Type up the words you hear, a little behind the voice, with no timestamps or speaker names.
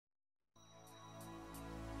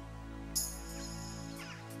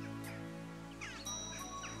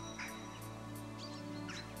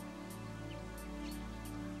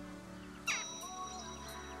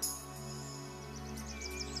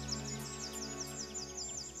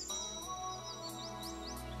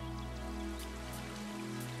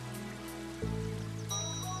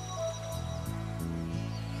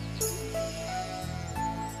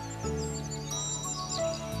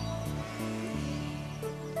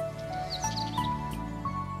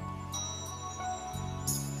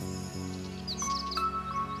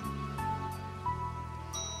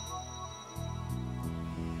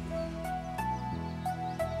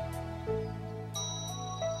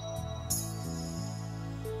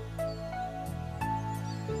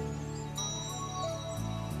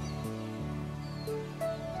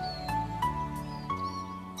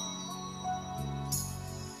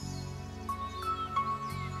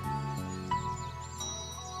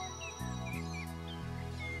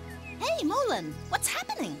Hey, Mulan, what's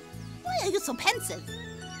happening? Why are you so pensive?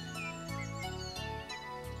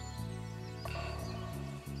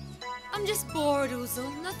 I'm just bored,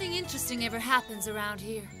 Uzel. Nothing interesting ever happens around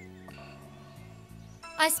here.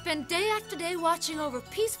 I spend day after day watching over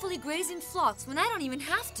peacefully grazing flocks when I don't even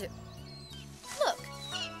have to. Look,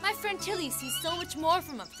 my friend Tilly sees so much more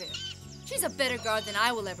from up there. She's a better guard than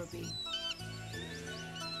I will ever be.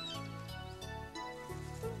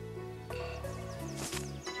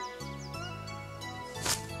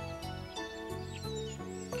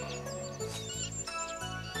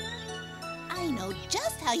 I know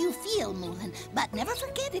just how you feel, Mulan, but never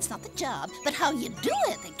forget it's not the job, but how you do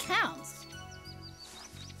it that counts.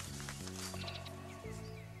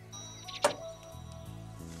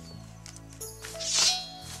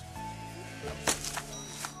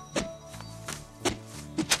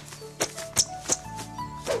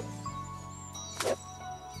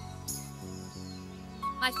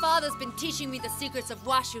 My father's been teaching me the secrets of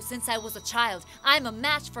Washu since I was a child. I'm a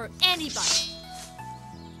match for anybody.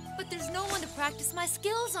 But there's no one to practice my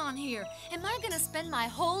skills on here. Am I gonna spend my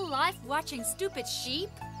whole life watching stupid sheep?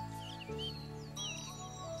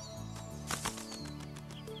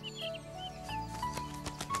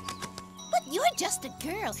 But you're just a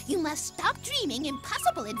girl. You must stop dreaming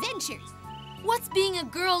impossible adventures. What's being a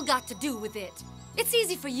girl got to do with it? It's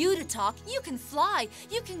easy for you to talk. You can fly.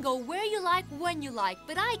 You can go where you like, when you like,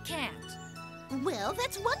 but I can't. Well,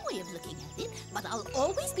 that's one way of looking at it, but I'll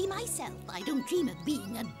always be myself. I don't dream of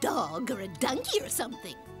being a dog or a donkey or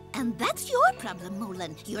something. And that's your problem,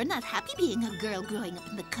 Mulan. You're not happy being a girl growing up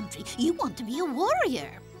in the country. You want to be a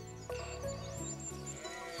warrior.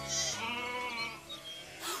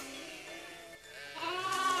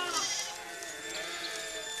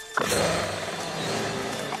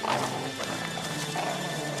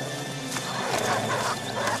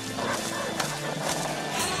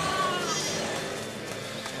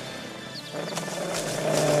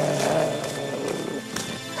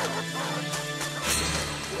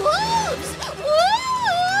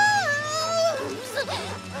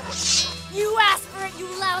 You asked for it, you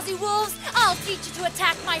lousy wolves! I'll teach you to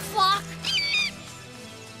attack my flock!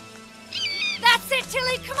 That's it,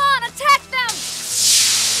 Tilly! Come on, attack them!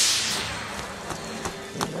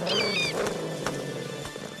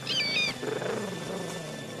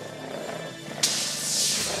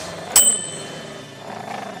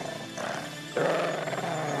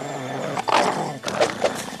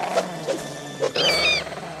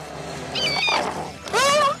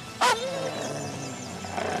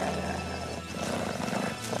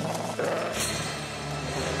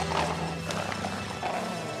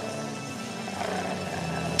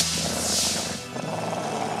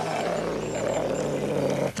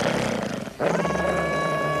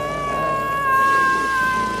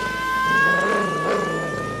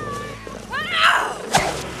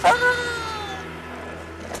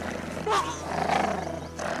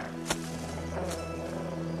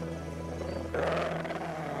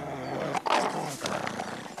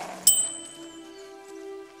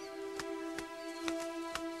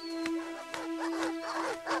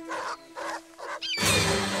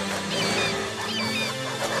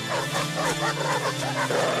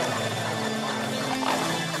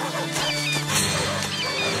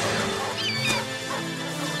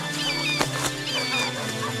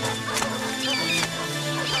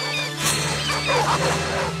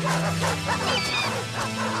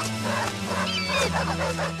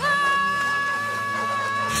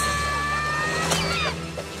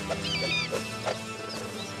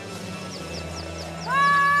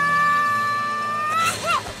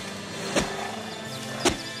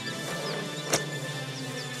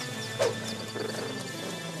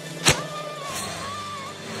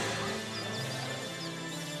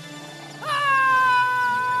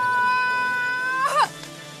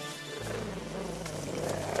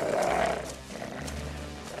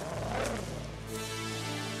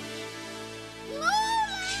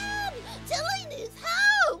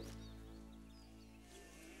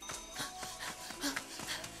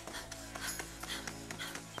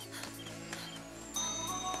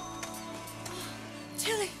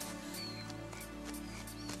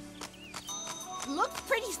 Looked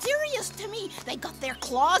pretty serious to me. They got their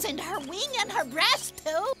claws into her wing and her breast,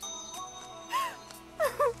 too.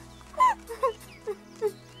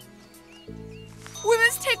 We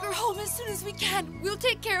must take her home as soon as we can. We'll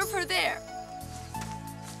take care of her there.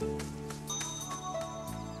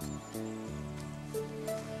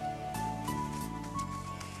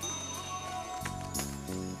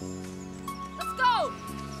 Let's go!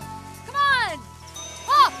 Come on!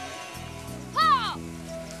 Hop! Hop!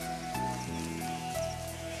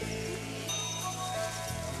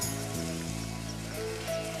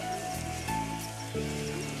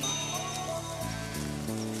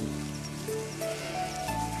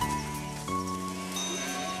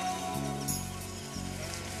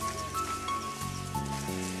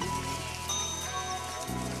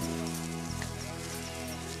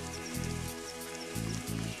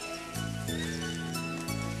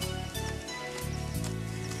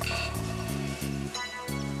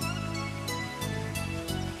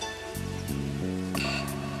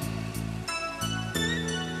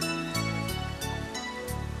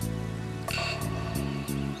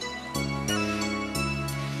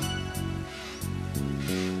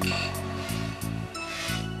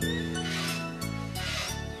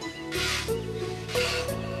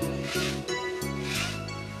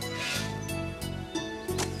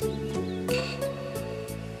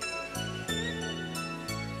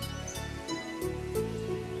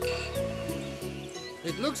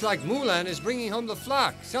 Looks like Mulan is bringing home the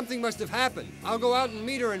flock. Something must have happened. I'll go out and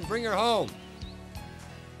meet her and bring her home.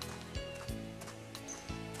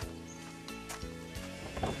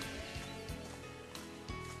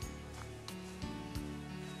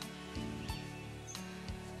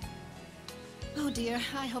 Oh dear,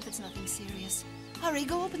 I hope it's nothing serious. Hurry,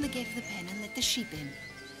 go open the gate of the pen and let the sheep in.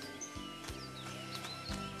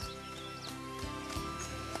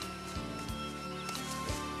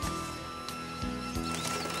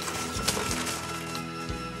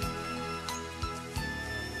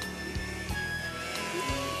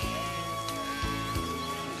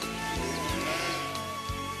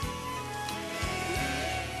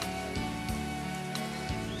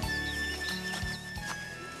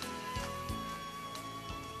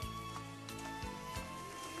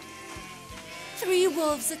 Three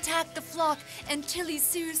wolves attacked the flock, and Tilly's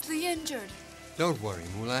seriously injured. Don't worry,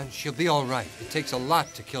 Mulan. She'll be all right. It takes a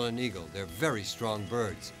lot to kill an eagle. They're very strong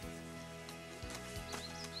birds.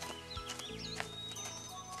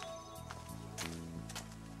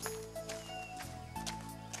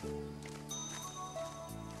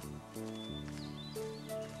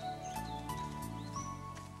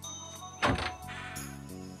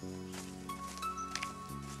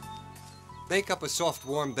 Make up a soft,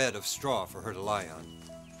 warm bed of straw for her to lie on.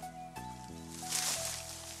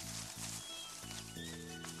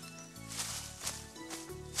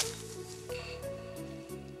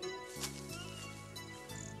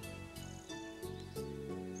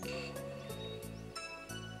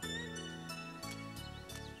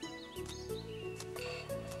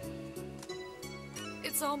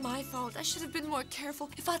 It's all my fault. I should have been more careful.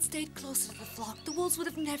 If I'd stayed closer to the flock, the wolves would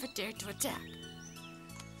have never dared to attack.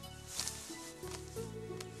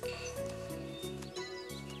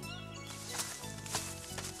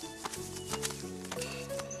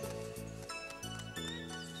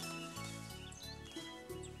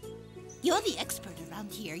 You're the expert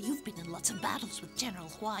around here. You've been in lots of battles with General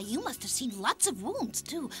Hua. You must have seen lots of wounds,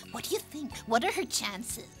 too. What do you think? What are her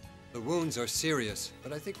chances? The wounds are serious,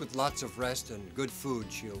 but I think with lots of rest and good food,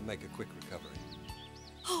 she'll make a quick recovery.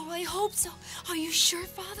 Oh, I hope so. Are you sure,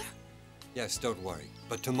 Father? Yes, don't worry.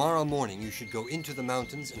 But tomorrow morning, you should go into the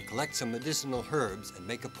mountains and collect some medicinal herbs and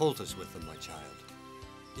make a poultice with them, my child.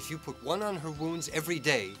 If you put one on her wounds every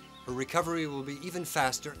day, her recovery will be even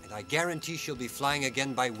faster, and I guarantee she'll be flying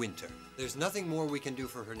again by winter. There's nothing more we can do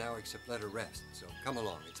for her now except let her rest, so come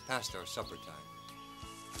along. It's past our supper time.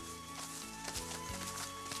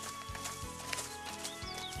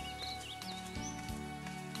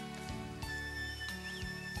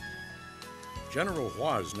 General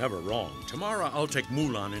Hua's never wrong. Tomorrow I'll take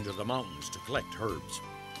Mulan into the mountains to collect herbs.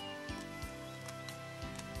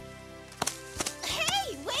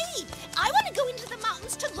 Hey, wait! I want to go into the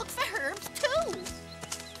mountains to look for herbs, too.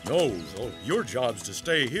 No, Zo, your job's to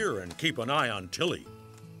stay here and keep an eye on Tilly.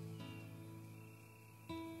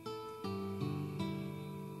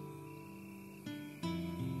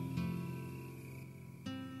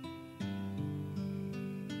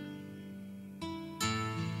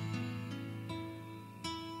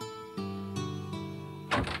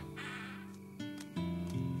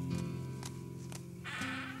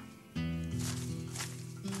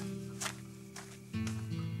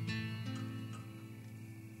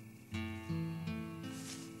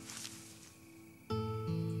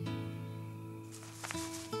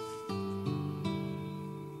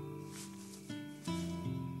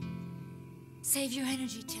 Save your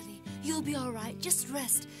energy, Tilly. You'll be all right. Just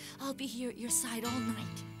rest. I'll be here at your side all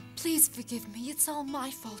night. Please forgive me. It's all my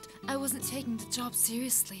fault. I wasn't taking the job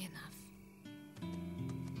seriously enough.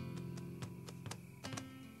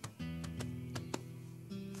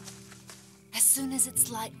 As soon as it's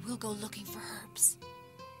light, we'll go looking for herbs.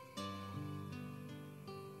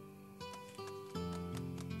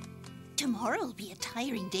 Tomorrow will be a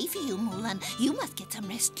tiring day for you, Mulan. You must get some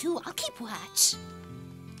rest, too. I'll keep watch.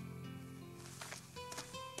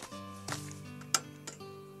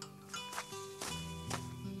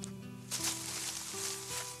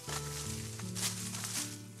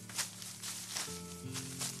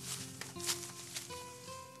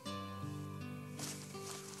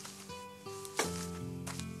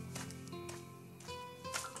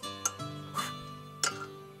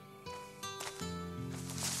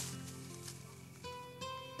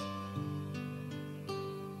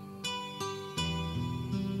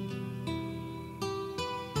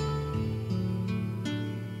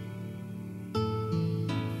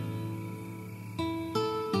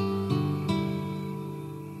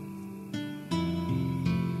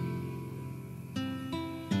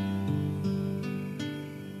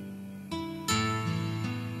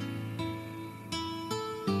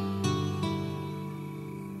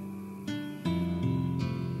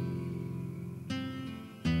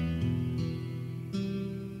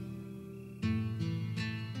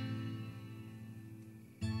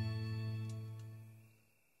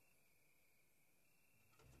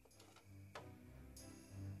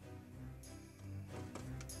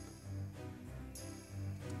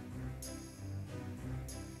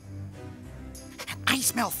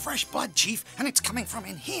 smell fresh blood, Chief, and it's coming from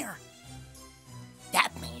in here. That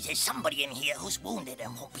means there's somebody in here who's wounded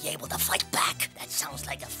and won't be able to fight back. That sounds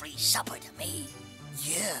like a free supper to me.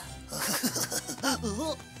 Yeah.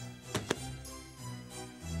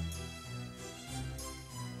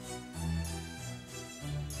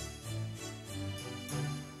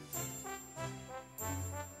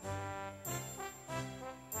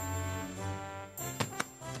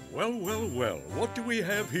 Well, well, well, what do we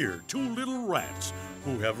have here? Two little rats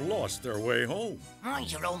who have lost their way home.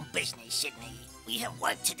 Mind your own business, Sydney. We have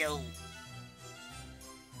work to do.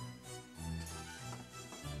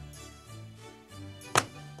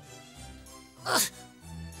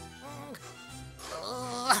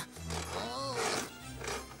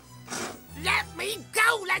 Let me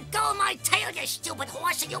go! Let go of my tail, you stupid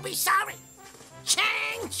horse, and you'll be sorry!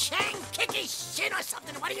 Chang! Chang! Kick his shin or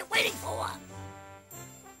something! What are you waiting for?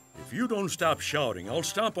 If you don't stop shouting, I'll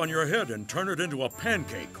stomp on your head and turn it into a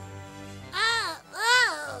pancake.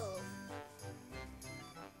 Oh!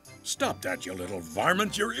 Stop that, you little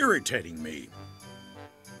varmint. You're irritating me.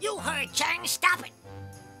 You heard Chang! Stop it!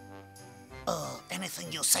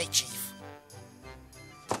 Anything you say, Chief.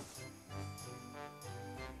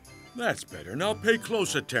 That's better. Now pay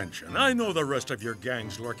close attention. I know the rest of your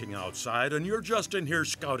gang's lurking outside, and you're just in here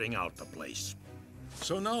scouting out the place.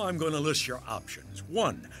 So now I'm going to list your options.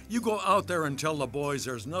 1, you go out there and tell the boys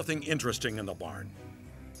there's nothing interesting in the barn.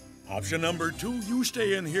 Option number 2, you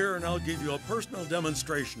stay in here and I'll give you a personal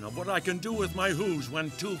demonstration of what I can do with my hooves when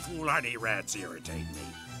two foolhardy rats irritate me.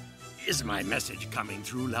 Is my message coming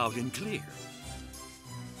through loud and clear?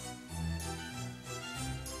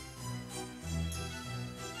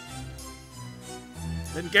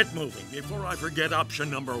 Then get moving before I forget option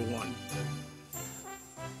number 1.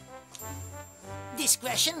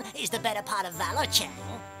 Discretion is the better part of valor, Chang.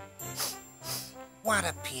 What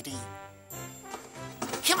a pity.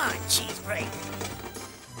 Come on, cheese break.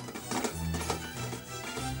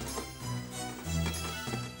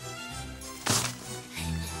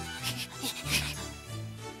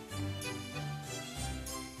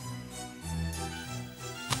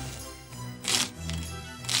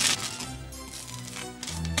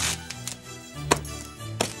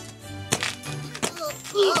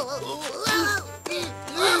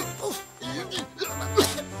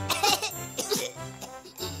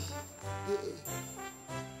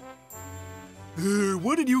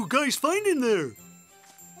 What did you guys find in there?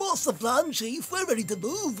 What's the plan, Chief? We're ready to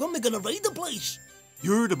move. When are we gonna raid the place?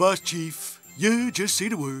 You're the boss, Chief. Yeah, just say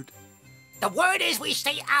the word. The word is we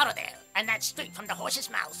stay out of there, and that's straight from the horse's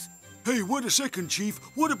mouth. Hey, wait a second, Chief.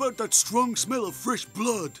 What about that strong smell of fresh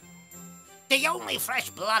blood? The only fresh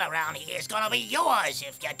blood around here is gonna be yours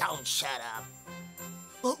if you don't shut up.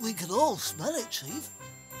 But we can all smell it, Chief.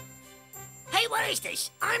 Hey, what is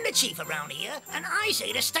this? I'm the chief around here, and I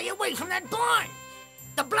say to stay away from that barn.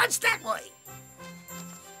 The blood's that way.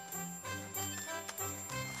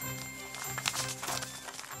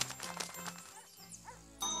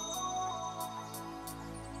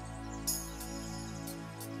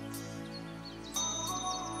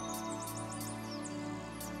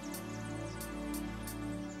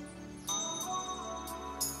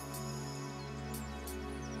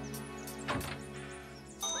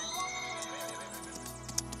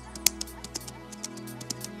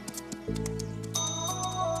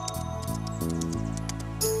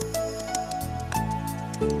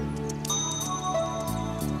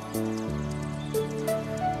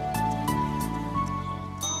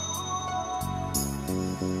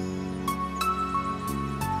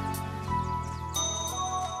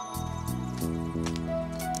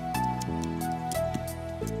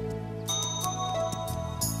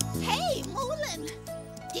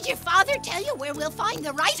 Did your father tell you where we'll find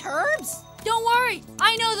the right herbs? Don't worry,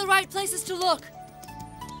 I know the right places to look.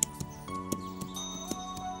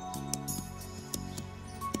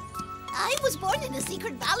 I was born in a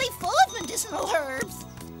secret valley full of medicinal herbs.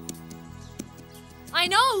 I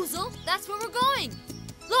know, Oozle. That's where we're going.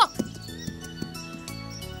 Look.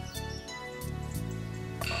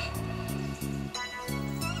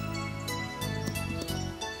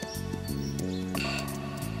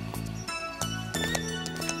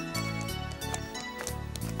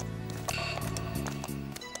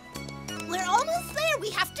 We're almost there. We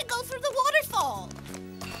have to go through the waterfall.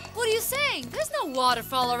 What are you saying? There's no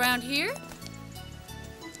waterfall around here.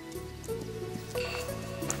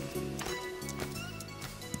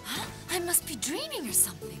 Huh? I must be dreaming or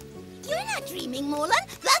something. You're not dreaming, Mulan.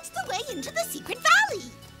 That's the way into the secret valley.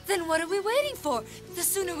 Then what are we waiting for? The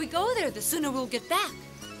sooner we go there, the sooner we'll get back.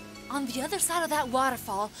 On the other side of that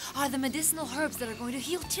waterfall are the medicinal herbs that are going to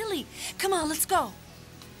heal Tilly. Come on, let's go.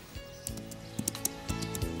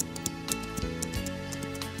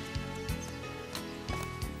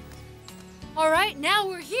 All right, now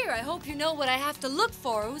we're here. I hope you know what I have to look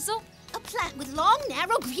for, Oozle. A plant with long,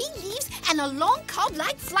 narrow green leaves and a long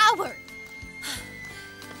cob-like flower.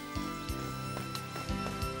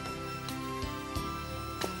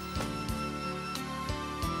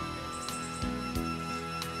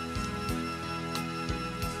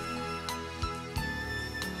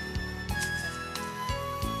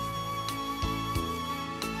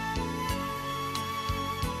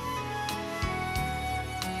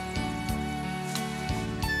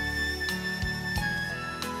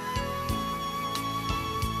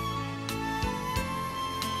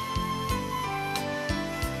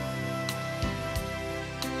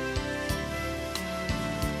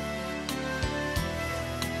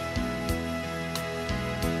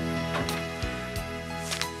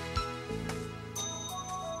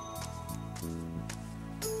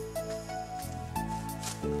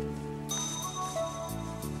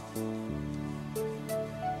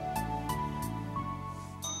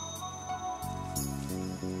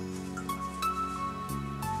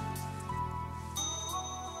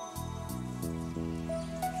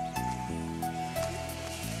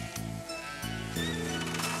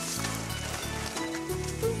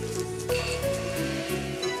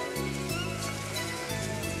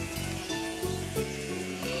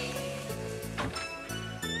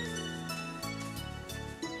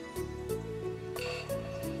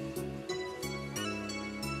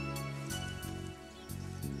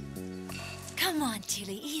 Come on,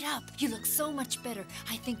 Tilly, eat up. You look so much better.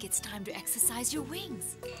 I think it's time to exercise your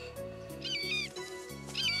wings.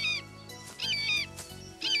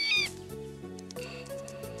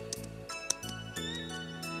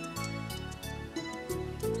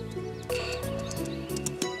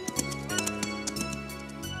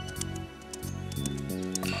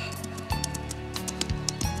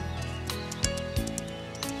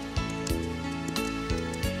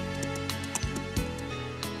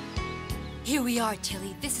 Here we are,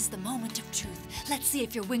 Tilly. This is the moment of truth. Let's see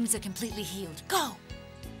if your wings are completely healed. Go!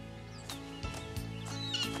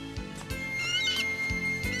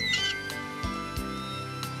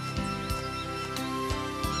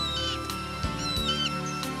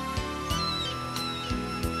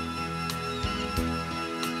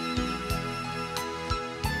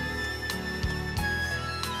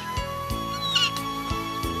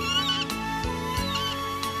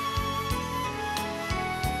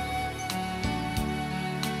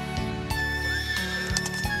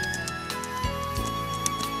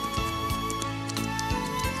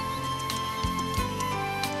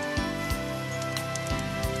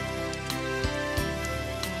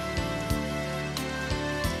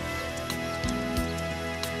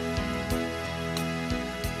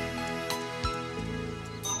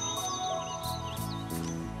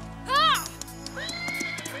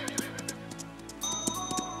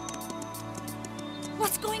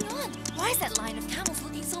 What's going on? Why is that line of camels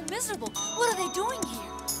looking so miserable? What are they doing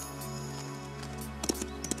here?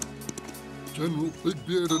 General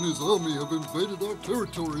Bigbeard and his army have invaded our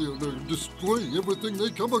territory and are destroying everything they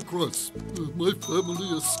come across. My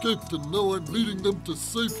family escaped and now I'm leading them to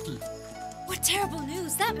safety. What terrible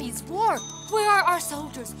news! That means war! Where are our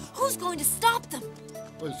soldiers? Who's going to stop them?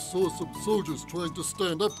 I saw some soldiers trying to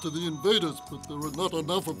stand up to the invaders, but there are not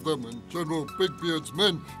enough of them, and General Bigbeard's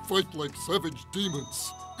men fight like savage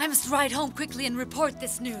demons. I must ride home quickly and report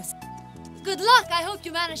this news. Good luck! I hope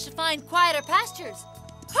you manage to find quieter pastures.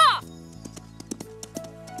 Ha!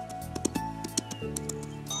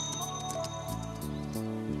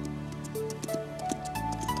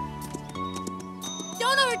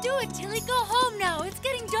 Don't overdo it, Tilly. Go home now. It's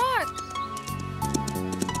getting dark.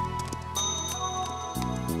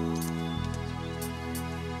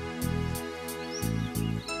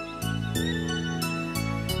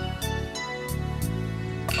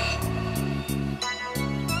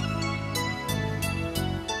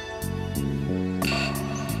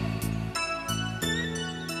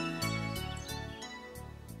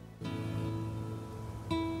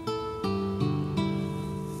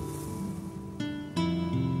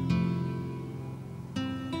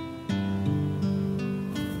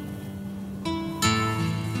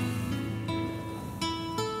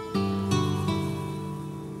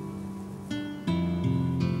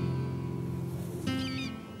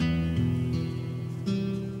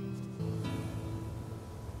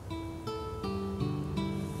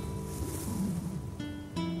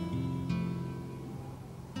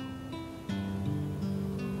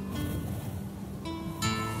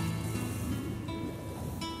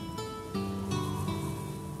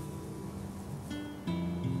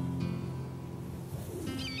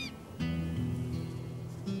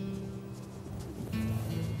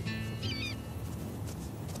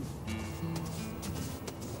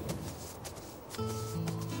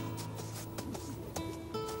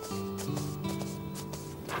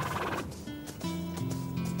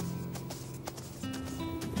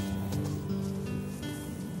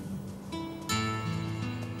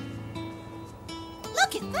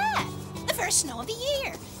 Look at that! The first snow of the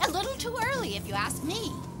year. A little too early, if you ask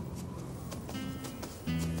me.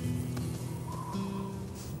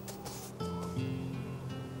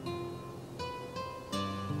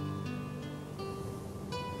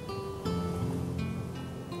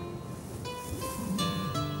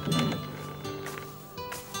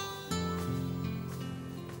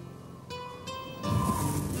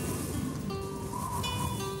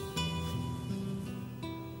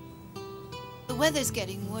 The weather's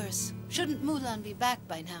getting worse. Shouldn't Mulan be back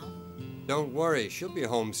by now? Don't worry, she'll be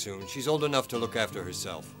home soon. She's old enough to look after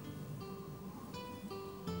herself.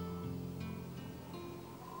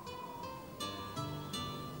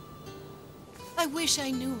 I wish I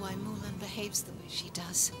knew why Mulan behaves the way she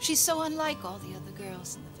does. She's so unlike all the other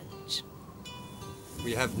girls in the village.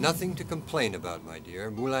 We have nothing to complain about, my dear.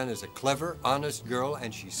 Mulan is a clever, honest girl,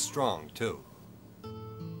 and she's strong, too.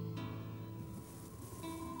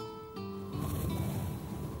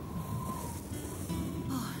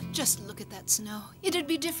 Oh, just look at that snow. It'd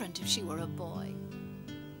be different if she were a boy.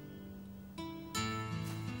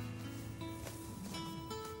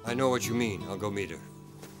 I know what you mean. I'll go meet her.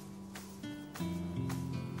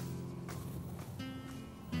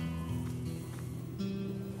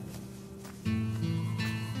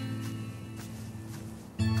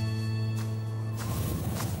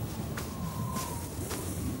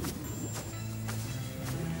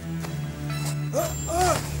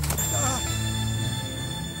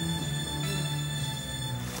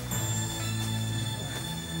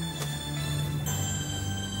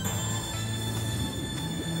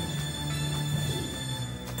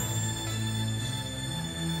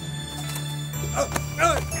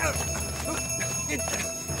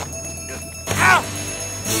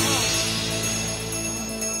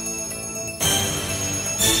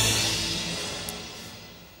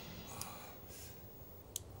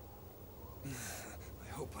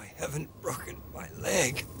 I hope I haven't broken my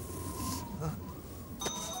leg.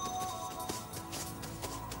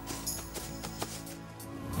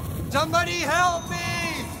 Somebody help me!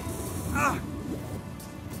 Help!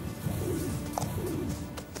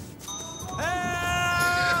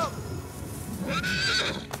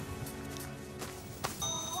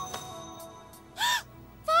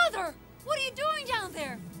 Father! What are you doing down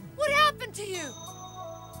there? What happened to you?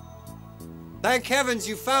 Thank heavens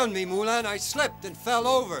you found me, Mulan. I slipped and fell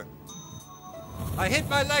over. I hit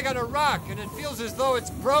my leg on a rock, and it feels as though it's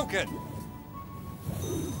broken.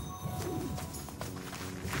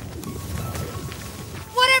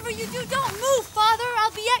 Whatever you do, don't move, Father!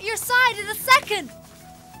 I'll be at your side in a second!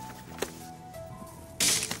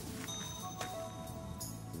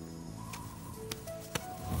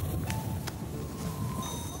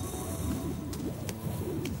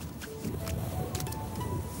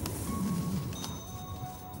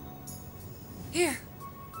 Here.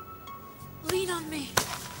 Lean on me.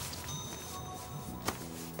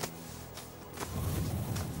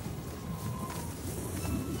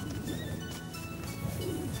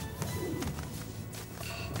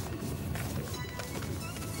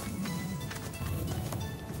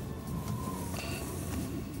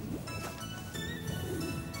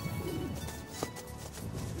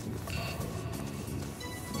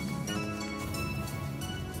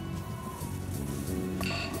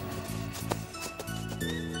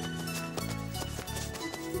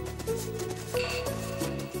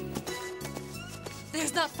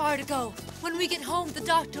 There's not far to go. When we get home, the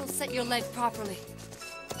doctor will set your leg properly.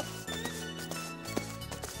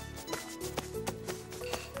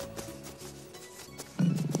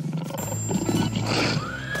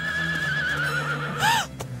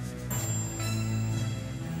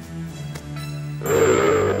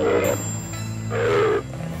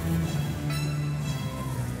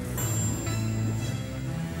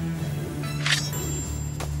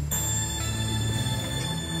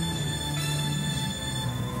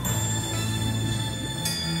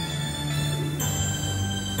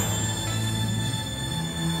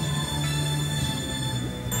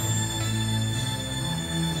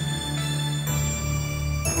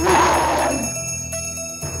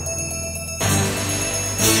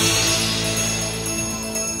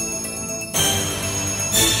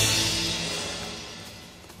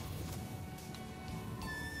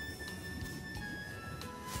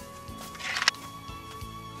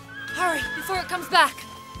 Hurry, before it comes back.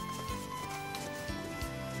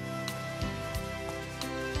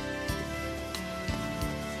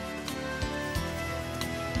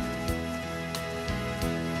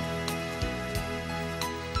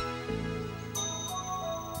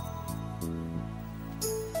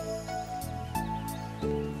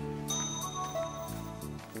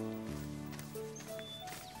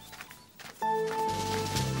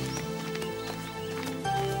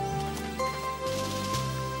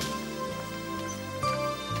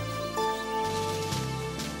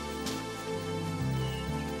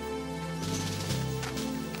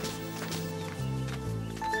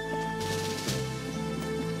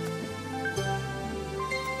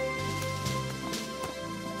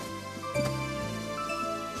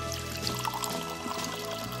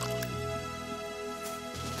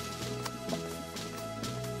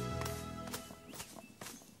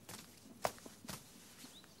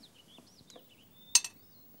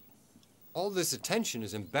 All this attention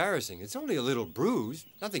is embarrassing. It's only a little bruise,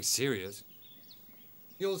 nothing serious.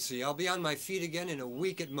 You'll see, I'll be on my feet again in a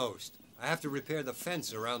week at most. I have to repair the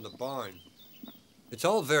fence around the barn. It's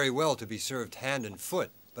all very well to be served hand and foot,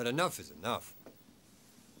 but enough is enough.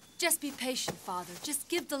 Just be patient, Father. Just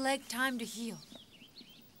give the leg time to heal.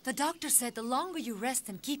 The doctor said the longer you rest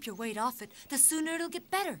and keep your weight off it, the sooner it'll get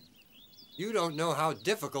better. You don't know how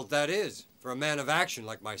difficult that is for a man of action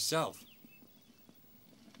like myself.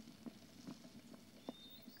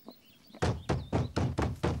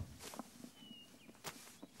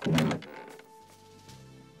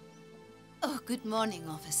 Oh, good morning,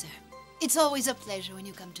 officer. It's always a pleasure when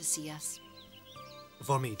you come to see us.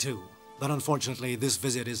 For me, too. But unfortunately, this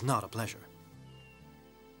visit is not a pleasure.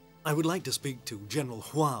 I would like to speak to General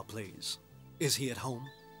Hua, please. Is he at home?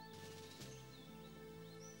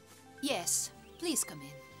 Yes, please come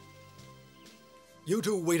in. You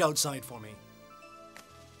two wait outside for me.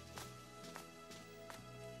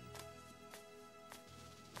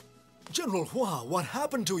 General Hua, what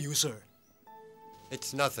happened to you, sir?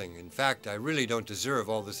 It's nothing. In fact, I really don't deserve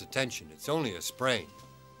all this attention. It's only a sprain.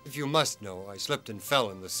 If you must know, I slipped and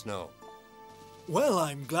fell in the snow. Well,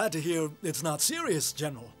 I'm glad to hear it's not serious,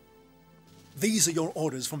 General. These are your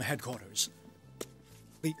orders from headquarters.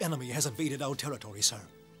 The enemy has invaded our territory, sir.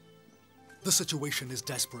 The situation is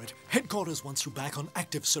desperate. Headquarters wants you back on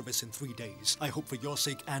active service in 3 days. I hope for your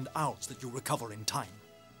sake and ours that you recover in time.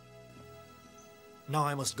 Now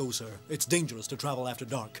I must go, sir. It's dangerous to travel after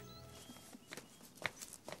dark.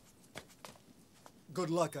 Good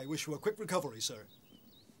luck. I wish you a quick recovery, sir.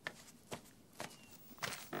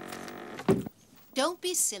 Don't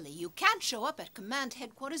be silly. You can't show up at command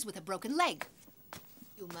headquarters with a broken leg.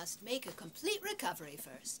 You must make a complete recovery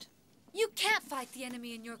first. You can't fight the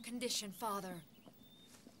enemy in your condition, Father.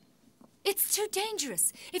 It's too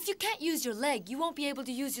dangerous. If you can't use your leg, you won't be able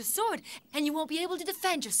to use your sword, and you won't be able to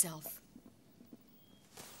defend yourself.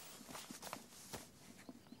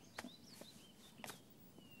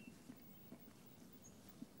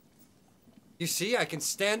 You see, I can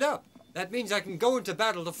stand up. That means I can go into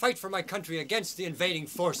battle to fight for my country against the invading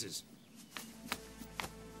forces.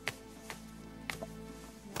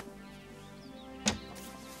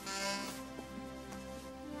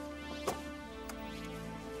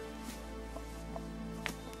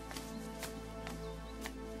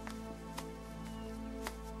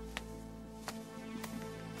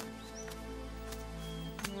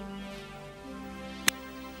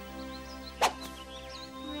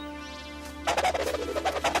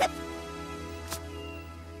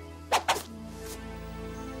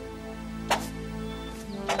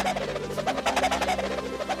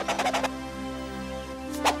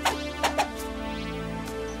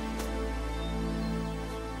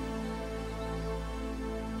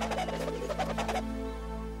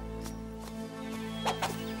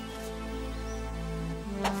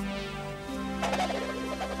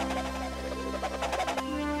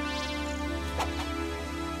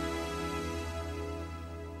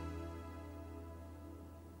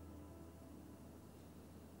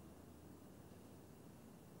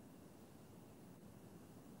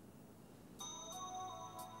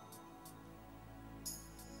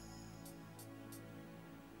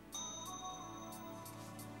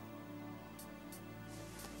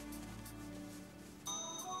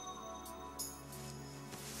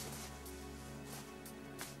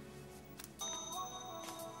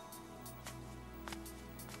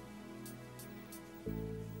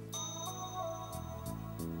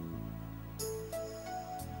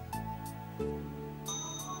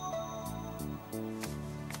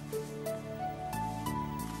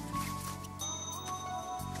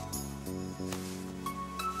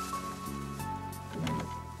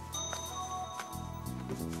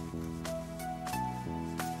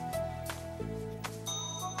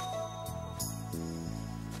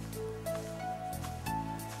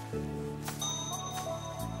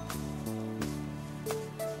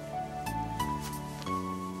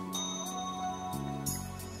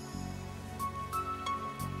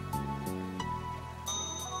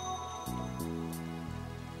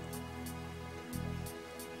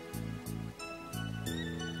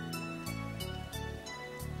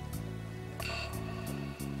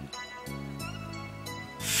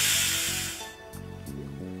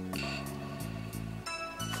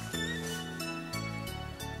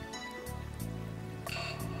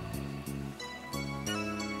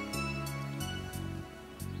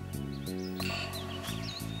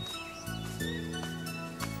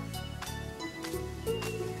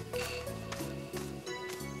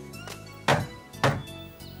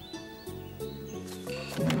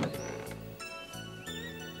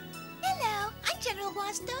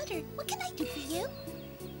 Hua's daughter. What can I do for you?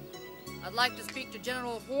 I'd like to speak to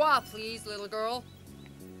General Hua, please, little girl.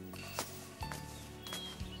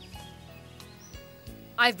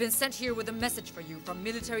 I've been sent here with a message for you from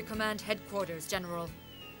Military Command Headquarters, General.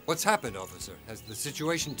 What's happened, officer? Has the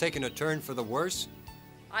situation taken a turn for the worse?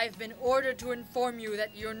 I've been ordered to inform you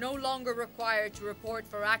that you're no longer required to report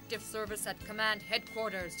for active service at Command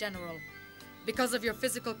Headquarters, General. Because of your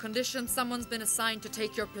physical condition, someone's been assigned to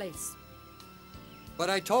take your place. But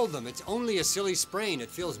I told them it's only a silly sprain. It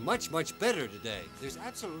feels much, much better today. There's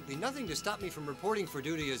absolutely nothing to stop me from reporting for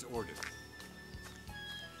duty as ordered.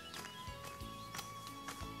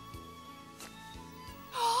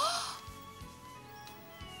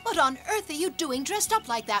 What on earth are you doing dressed up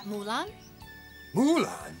like that, Mulan?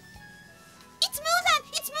 Mulan? It's Mulan!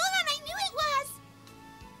 It's Mulan! I knew it was!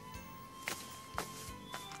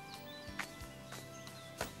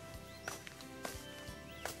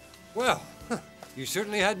 Well, you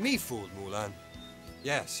certainly had me fooled, Mulan.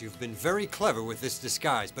 Yes, you've been very clever with this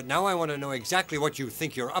disguise, but now I want to know exactly what you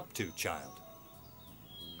think you're up to, child.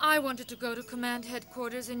 I wanted to go to Command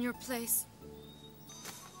Headquarters in your place.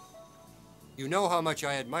 You know how much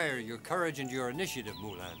I admire your courage and your initiative,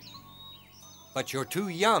 Mulan. But you're too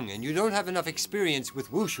young, and you don't have enough experience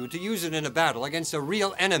with wushu to use it in a battle against a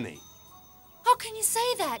real enemy. How can you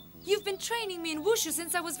say that? You've been training me in wushu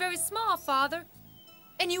since I was very small, Father.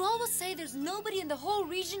 And you always say there's nobody in the whole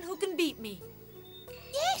region who can beat me.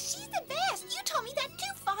 Yes, she's the best. You told me that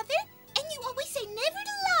too, Father. And you always say never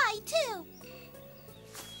to lie, too.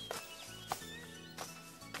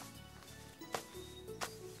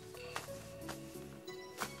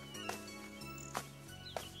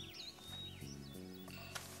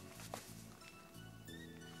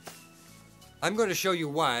 I'm going to show you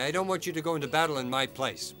why I don't want you to go into battle in my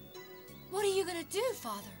place. What are you going to do,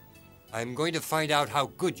 Father? I'm going to find out how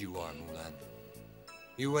good you are, Mulan.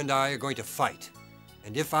 You and I are going to fight.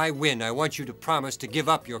 And if I win, I want you to promise to give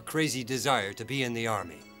up your crazy desire to be in the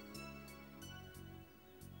army.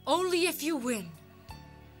 Only if you win.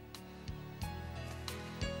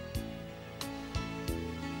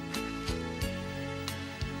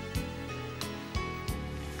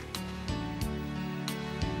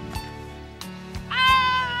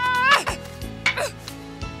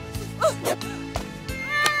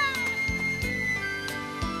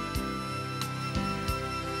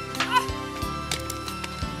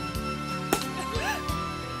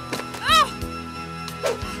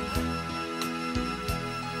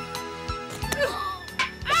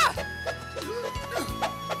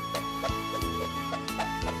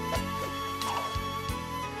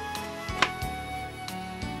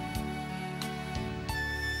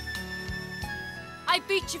 I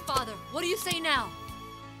beat you, Father. What do you say now?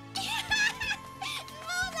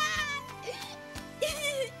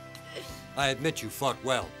 I admit you fought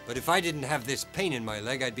well, but if I didn't have this pain in my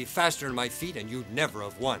leg, I'd be faster on my feet and you'd never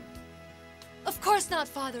have won. Of course not,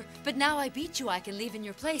 Father. But now I beat you, I can leave in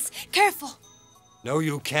your place. Careful! No,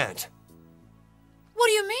 you can't. What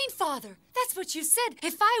do you mean, Father? That's what you said.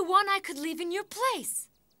 If I won, I could leave in your place.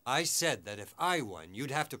 I said that if I won,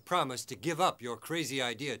 you'd have to promise to give up your crazy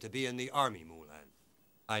idea to be in the army, Mulan.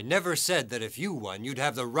 I never said that if you won, you'd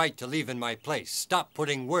have the right to leave in my place. Stop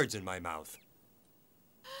putting words in my mouth.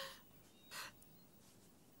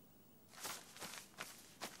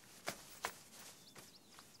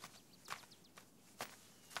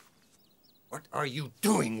 What are you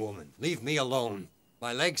doing, woman? Leave me alone.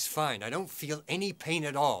 My leg's fine. I don't feel any pain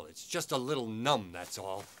at all. It's just a little numb, that's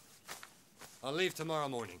all. I'll leave tomorrow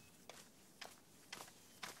morning.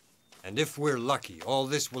 And if we're lucky, all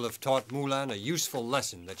this will have taught Mulan a useful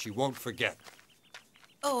lesson that she won't forget.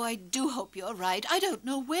 Oh, I do hope you're right. I don't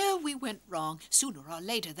know where we went wrong. Sooner or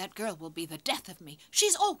later, that girl will be the death of me.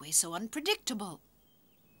 She's always so unpredictable.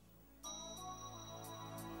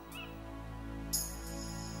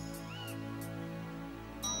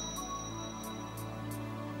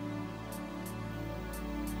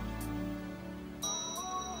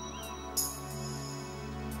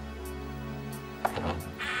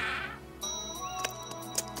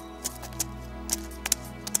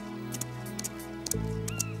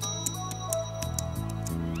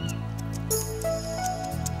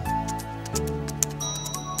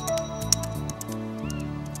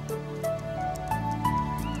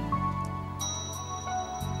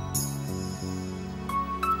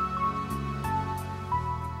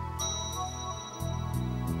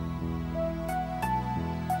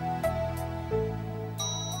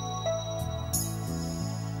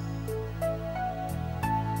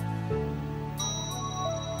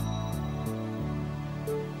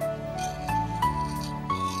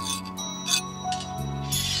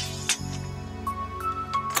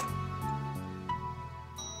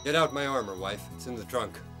 Get out my armor, wife. It's in the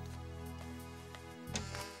trunk.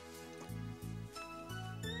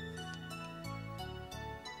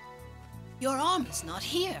 Your armor's not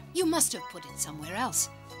here. You must have put it somewhere else.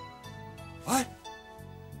 What?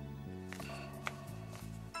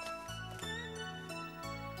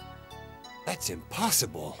 That's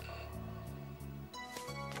impossible.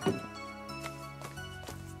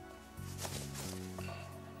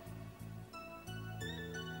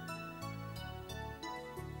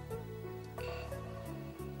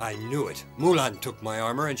 I knew it. Mulan took my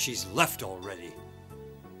armor and she's left already.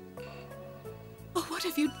 Oh, what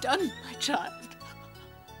have you done, my child?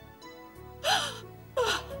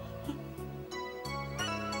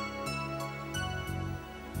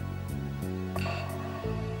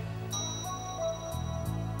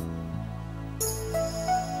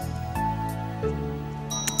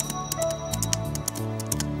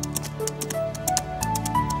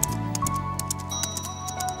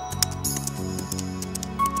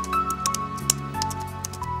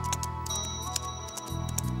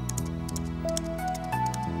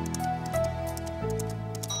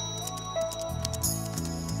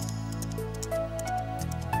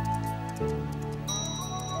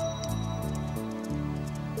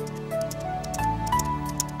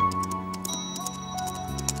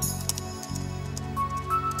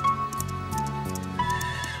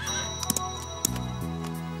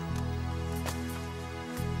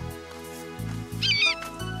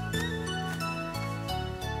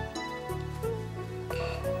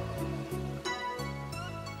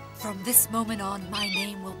 From this moment on, my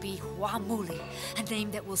name will be Hua Mulan, a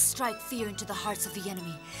name that will strike fear into the hearts of the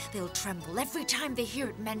enemy. They'll tremble every time they hear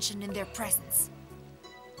it mentioned in their presence.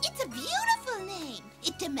 It's a beautiful name.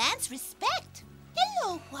 It demands respect.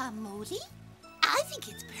 Hello, Hua Mulan. I think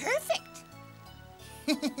it's perfect.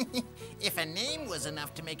 If a name was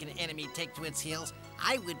enough to make an enemy take to its heels,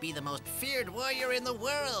 I would be the most feared warrior in the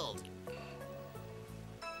world.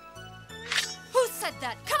 Who said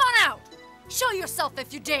that? Come on out! Show yourself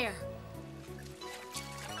if you dare!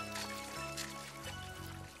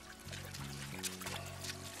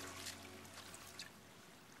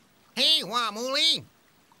 Hey, Hua Mulan!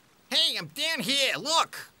 Hey, I'm down here,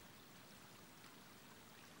 look!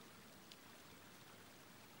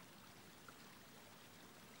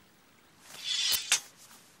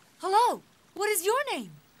 Hello, what is your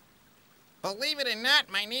name? Believe it or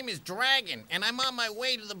not, my name is Dragon, and I'm on my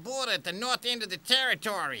way to the border at the north end of the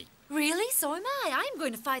territory. Really? So am I. I'm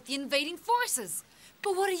going to fight the invading forces.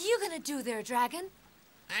 But what are you going to do there, Dragon?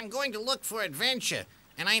 I'm going to look for adventure,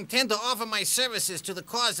 and I intend to offer my services to the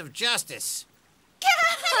cause of justice.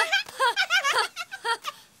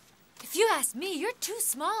 If you ask me, you're too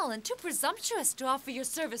small and too presumptuous to offer your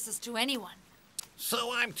services to anyone.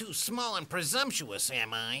 So I'm too small and presumptuous,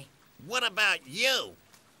 am I? What about you?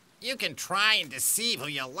 You can try and deceive who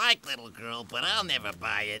you like, little girl, but I'll never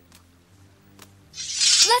buy it.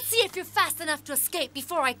 Let's see if you're fast enough to escape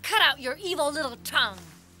before I cut out your evil little tongue.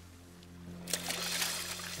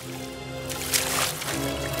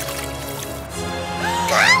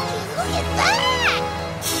 Golly, look at that!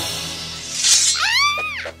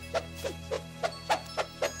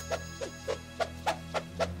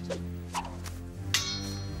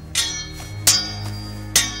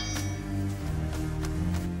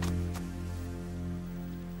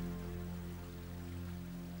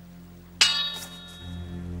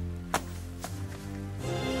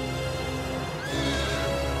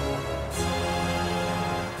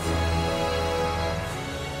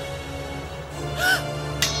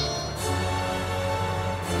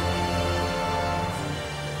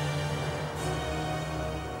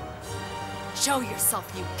 Show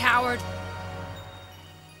yourself, you coward!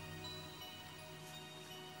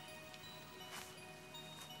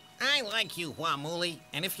 I like you, Hua Mulan,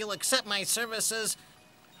 and if you'll accept my services,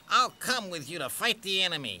 I'll come with you to fight the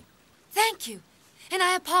enemy. Thank you. And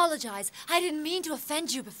I apologize. I didn't mean to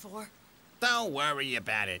offend you before. Don't worry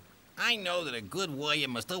about it. I know that a good warrior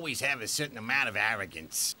must always have a certain amount of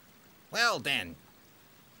arrogance. Well then,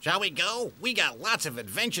 shall we go? We got lots of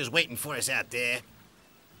adventures waiting for us out there.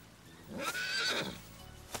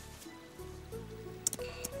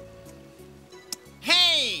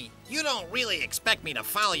 Hey! You don't really expect me to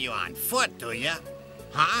follow you on foot, do you?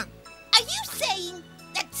 Huh? Are you saying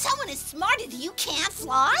that someone as smart as you can't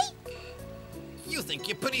fly? You think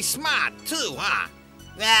you're pretty smart, too, huh?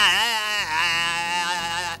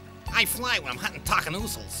 I fly when I'm hunting talking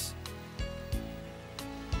oozles.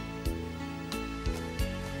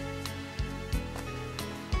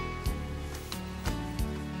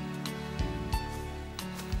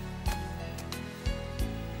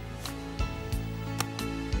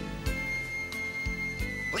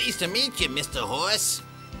 Pleased to meet you, Mr. Horse.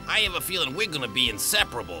 I have a feeling we're gonna be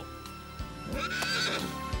inseparable.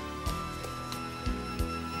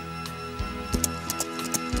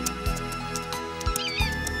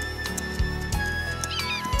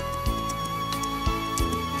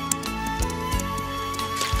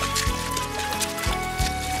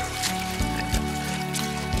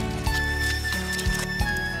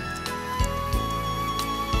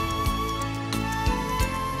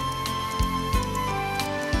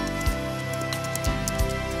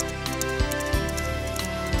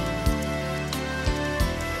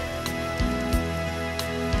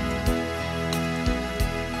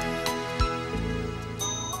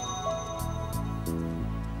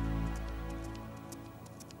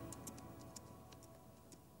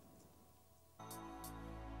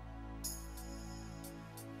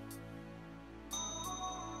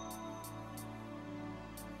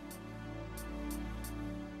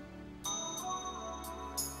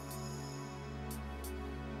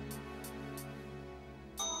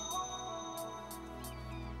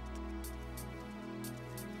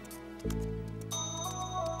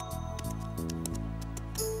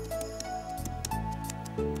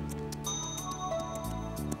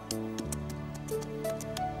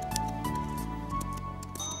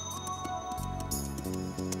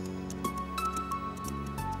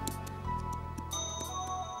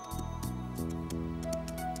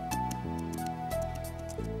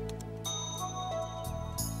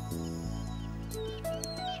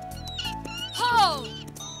 Ho!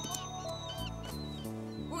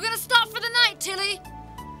 We're gonna stop for the night, Tilly.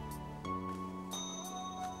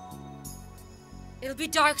 It'll be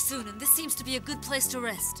dark soon, and this seems to be a good place to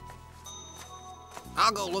rest.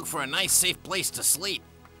 I'll go look for a nice, safe place to sleep.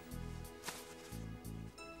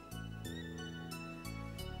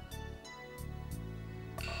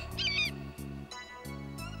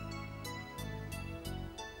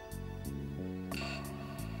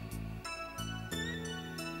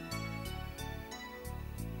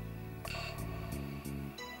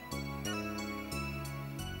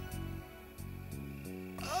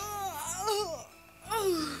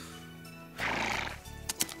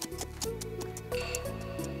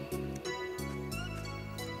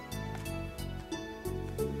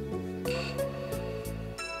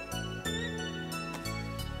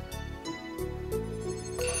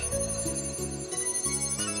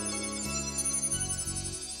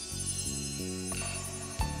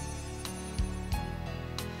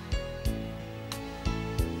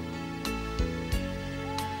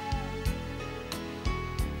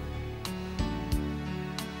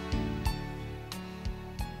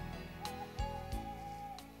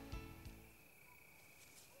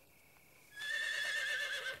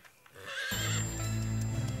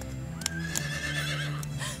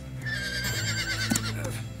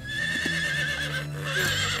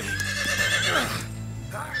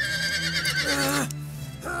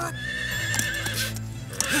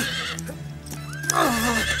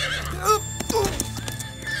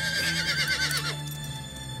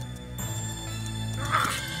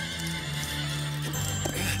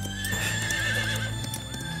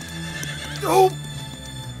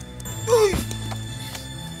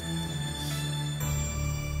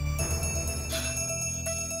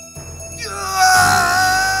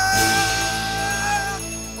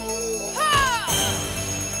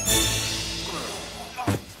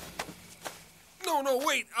 No,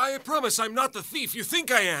 wait. I promise I'm not the thief you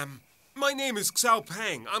think I am. My name is Xiao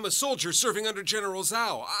Pang. I'm a soldier serving under General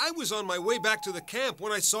Zhao. I was on my way back to the camp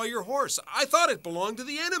when I saw your horse. I thought it belonged to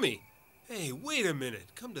the enemy. Hey, wait a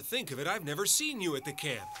minute. Come to think of it, I've never seen you at the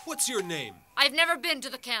camp. What's your name? I've never been to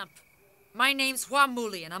the camp. My name's Hua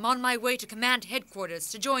Mulan, and I'm on my way to command headquarters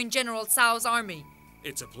to join General Zhao's army.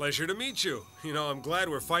 It's a pleasure to meet you. You know, I'm glad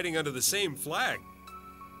we're fighting under the same flag.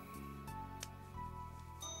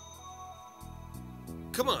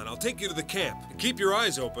 Come on, I'll take you to the camp. And keep your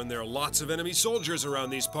eyes open. There are lots of enemy soldiers around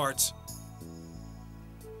these parts.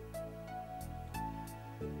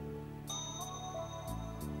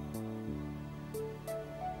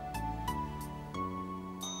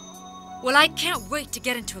 Well, I can't wait to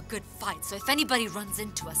get into a good fight, so if anybody runs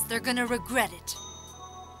into us, they're gonna regret it.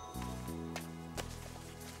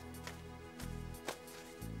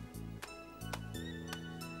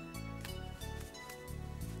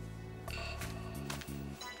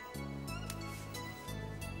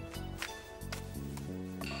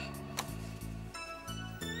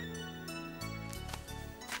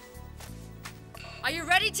 Are you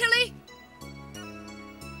ready, Tilly?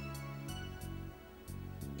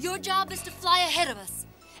 Your job is to fly ahead of us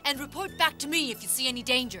and report back to me if you see any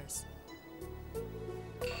dangers.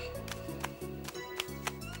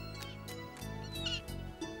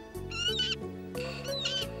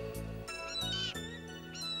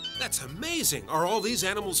 That's amazing. Are all these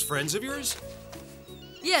animals friends of yours?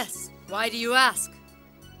 Yes. Why do you ask?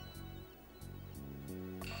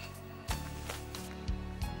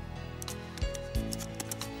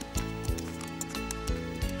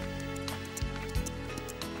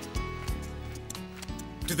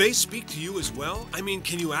 Do they speak to you as well? I mean,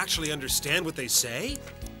 can you actually understand what they say?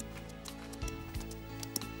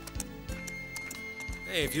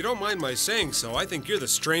 Hey, if you don't mind my saying so, I think you're the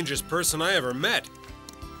strangest person I ever met.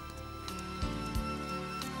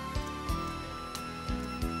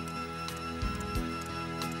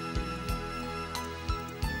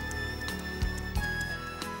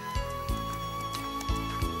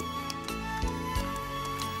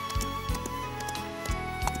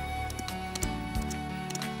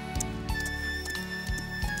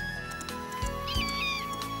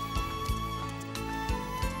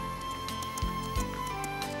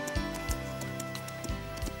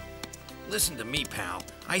 Listen to me, pal.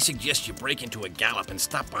 I suggest you break into a gallop and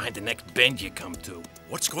stop behind the next bend you come to.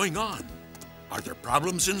 What's going on? Are there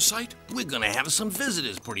problems in sight? We're gonna have some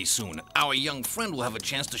visitors pretty soon. Our young friend will have a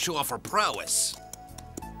chance to show off her prowess.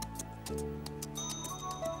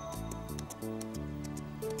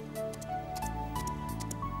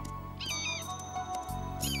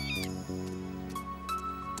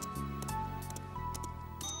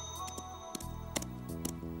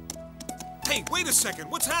 Hey, wait a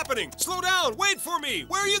second. What's happening? Slow down. Wait for me.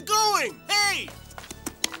 Where are you going? Hey!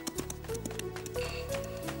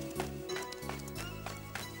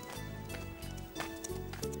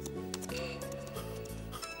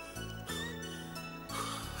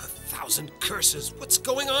 A thousand curses. What's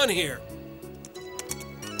going on here?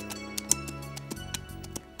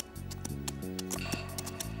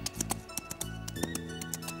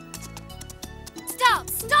 Stop!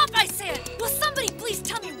 Stop, I said! Will somebody please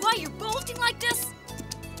tell me why you're bolting like this?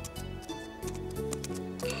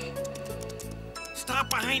 Stop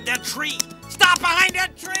behind that tree! Stop behind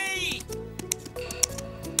that tree!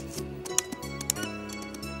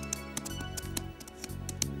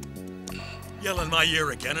 Yell in my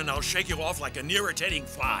ear again and I'll shake you off like an irritating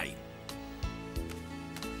fly.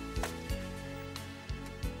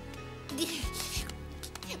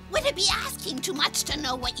 Would it be asking too much to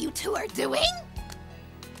know what you two are doing?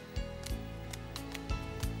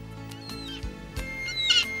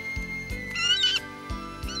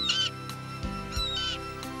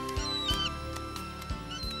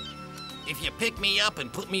 If you pick me up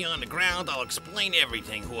and put me on the ground, I'll explain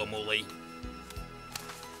everything, Hua Mulan.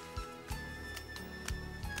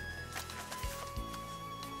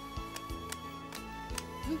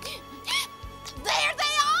 There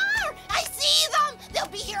they are! I see them! They'll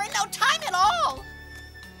be here in no time at all!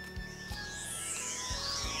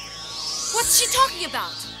 What's she talking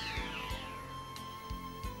about?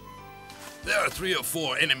 There are 3 or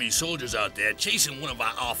 4 enemy soldiers out there chasing one of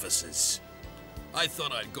our officers. I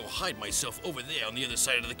thought I'd go hide myself over there on the other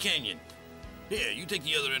side of the canyon. Here, you take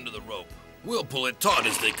the other end of the rope. We'll pull it taut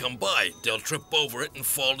as they come by. They'll trip over it and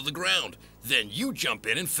fall to the ground. Then you jump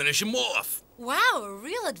in and finish them off. Wow, a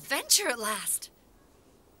real adventure at last.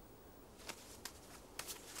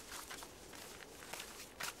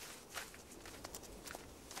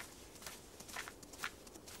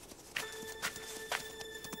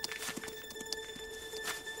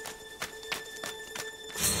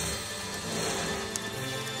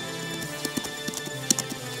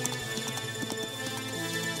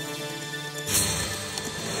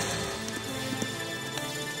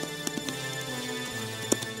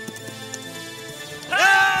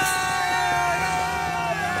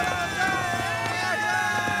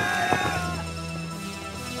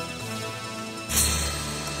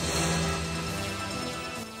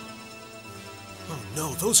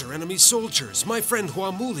 No, those are enemy soldiers. My friend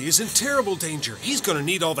Hua Mulan is in terrible danger. He's gonna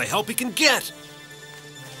need all the help he can get.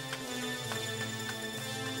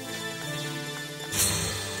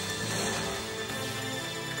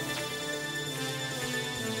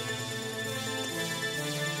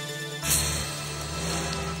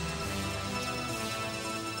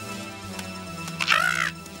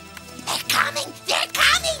 They're coming! They're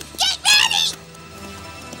coming! Get ready!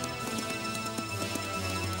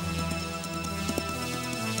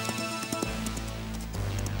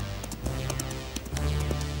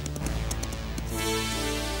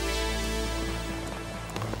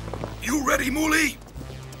 You ready, Mulan?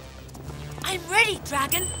 I'm ready,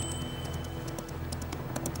 Dragon.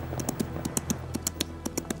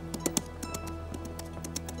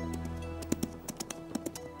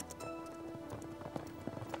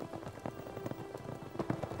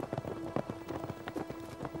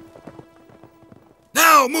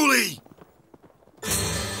 Now, Mulan!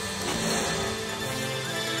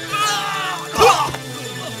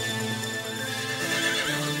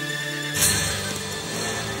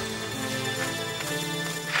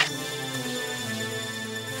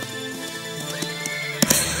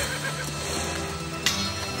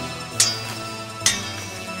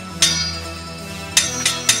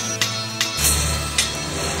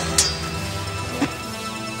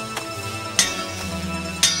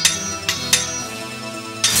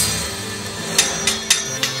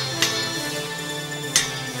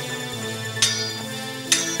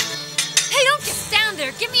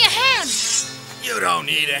 me a hand! You don't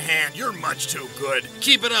need a hand. You're much too good.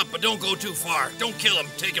 Keep it up, but don't go too far. Don't kill him.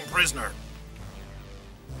 Take him prisoner.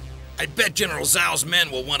 I bet General Zhao's men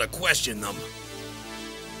will want to question them.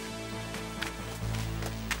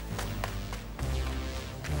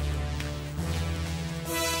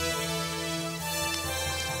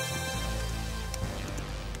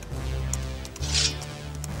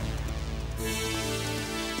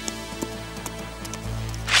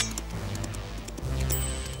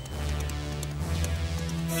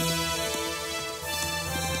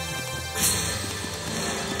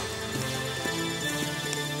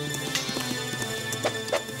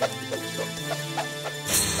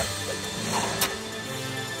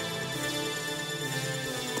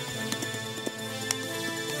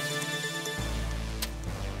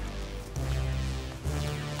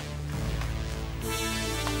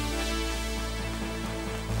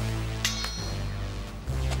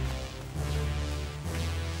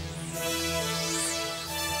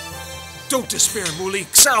 Don't despair, Muli.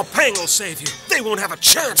 Xiao Pang will save you. They won't have a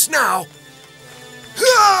chance now.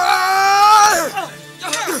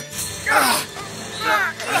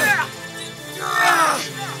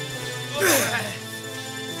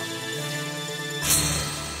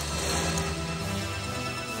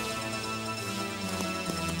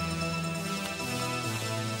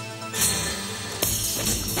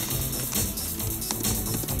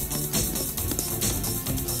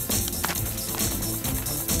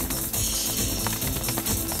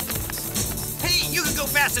 You can go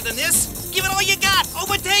faster than this. Give it all you got.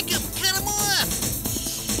 Overtake him. Cut him off.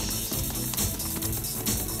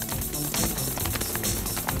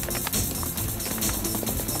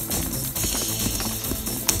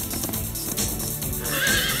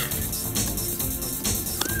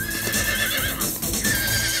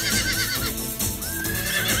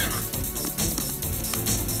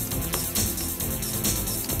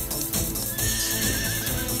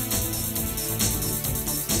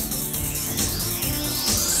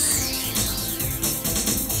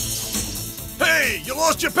 Hey, you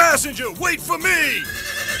lost your passenger! Wait for me!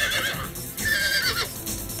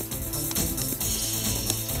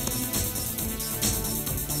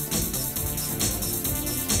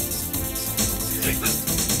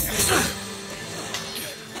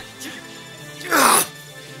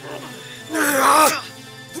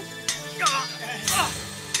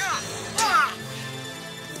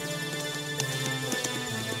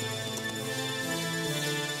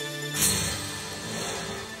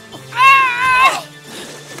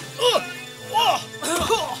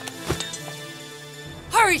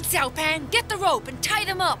 Hurry, Xiao Pan! Get the rope and tie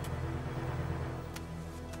them up!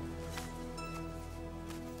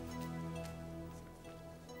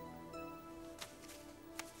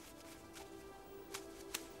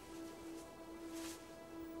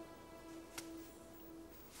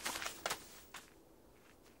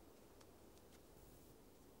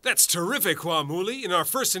 That's terrific, Hua Muli. In our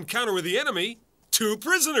first encounter with the enemy, 2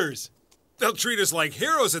 prisoners. They'll treat us like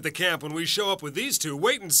heroes at the camp when we show up with these 2.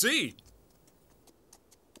 Wait and see.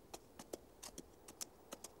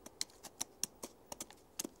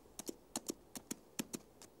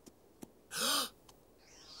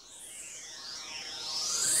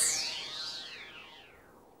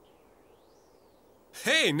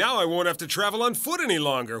 Hey, now I won't have to travel on foot any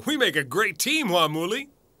longer. We make a great team, Hua Muli.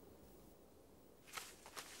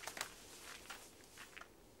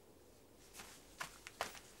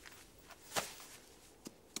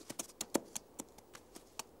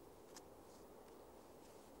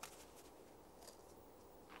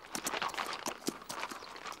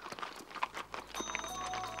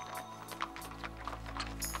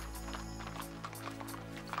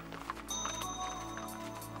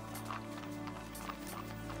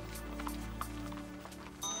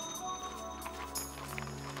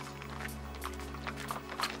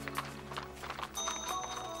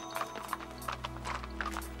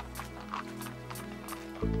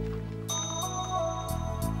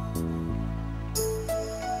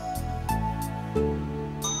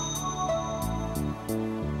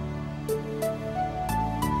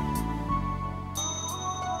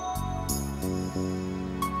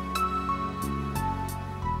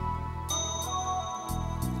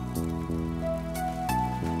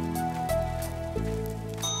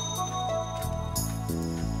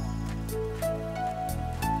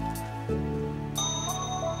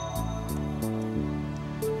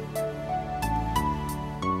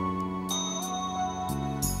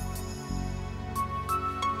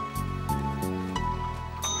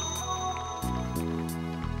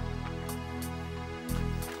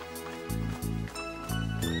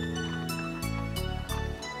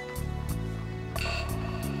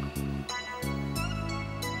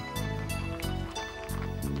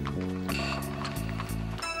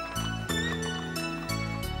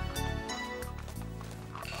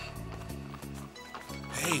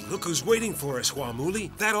 Look who's waiting for us, Hua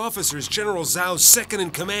Mulan. That officer's General Zhao's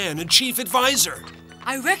second-in-command and chief advisor.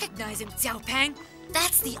 I recognize him, Xiao Pang.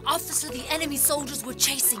 That's the officer the enemy soldiers were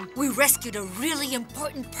chasing. We rescued a really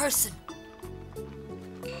important person.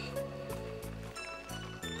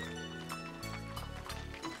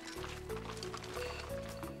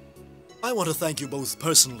 I want to thank you both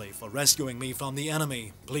personally for rescuing me from the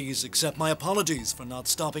enemy. Please accept my apologies for not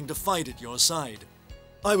stopping to fight at your side.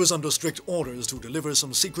 I was under strict orders to deliver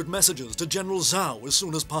some secret messages to General Zhao as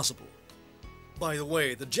soon as possible. By the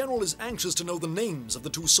way, the General is anxious to know the names of the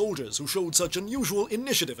two soldiers who showed such unusual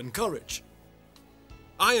initiative and courage.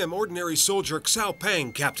 I am ordinary soldier Xiao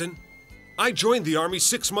Pang, Captain. I joined the army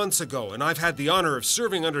 6 months ago, and I've had the honor of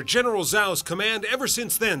serving under General Zhao's command ever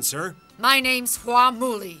since then, sir. My name's Hua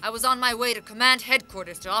Mulan. I was on my way to command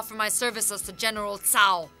headquarters to offer my services to General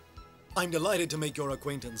Cao. I'm delighted to make your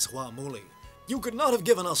acquaintance, Hua Mulan. You could not have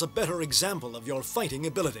given us a better example of your fighting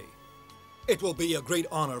ability. It will be a great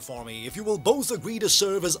honor for me if you will both agree to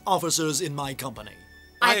serve as officers in my company.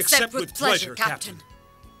 I accept with pleasure, Captain.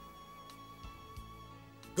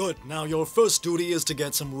 Good. Now your first duty is to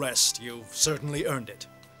get some rest. You've certainly earned it.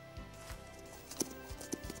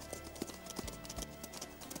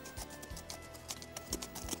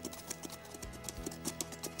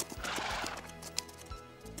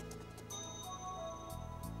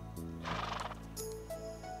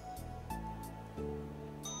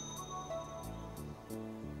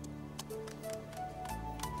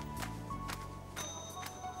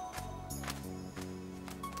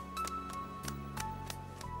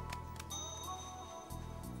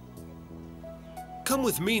 Come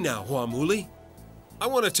with me now, Hua Mulan. I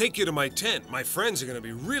want to take you to my tent. My friends are going to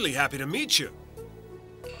be really happy to meet you.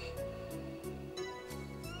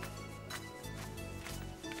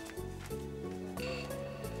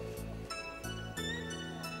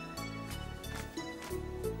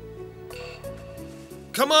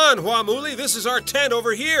 Come on, Hua Mulan, this is our tent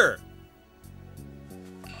over here.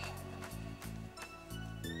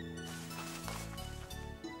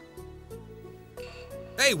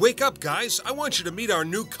 Hey, wake up, guys. I want you to meet our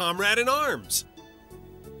new comrade in arms.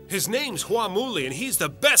 His name's Hua Mulan, and he's the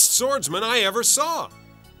best swordsman I ever saw.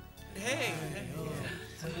 Hey.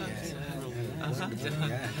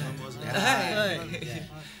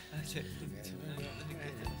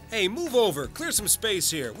 Hey, move over. Clear some space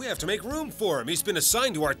here. We have to make room for him. He's been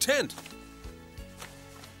assigned to our tent.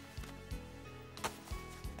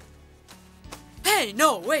 Hey,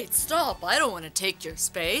 no, wait, stop. I don't want to take your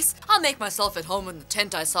space. I'll make myself at home in the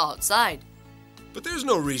tent I saw outside. But there's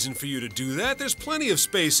no reason for you to do that. There's plenty of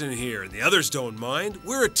space in here, and the others don't mind.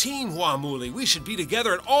 We're a team, Hua Mulan. We should be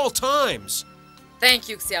together at all times. Thank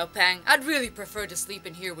you, Xiao Pang. I'd really prefer to sleep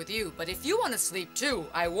in here with you, but if you want to sleep too,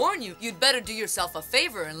 I warn you, you'd better do yourself a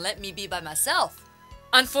favor and let me be by myself.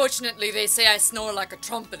 Unfortunately, they say I snore like a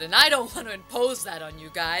trumpet, and I don't want to impose that on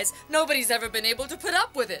you guys. Nobody's ever been able to put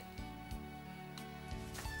up with it.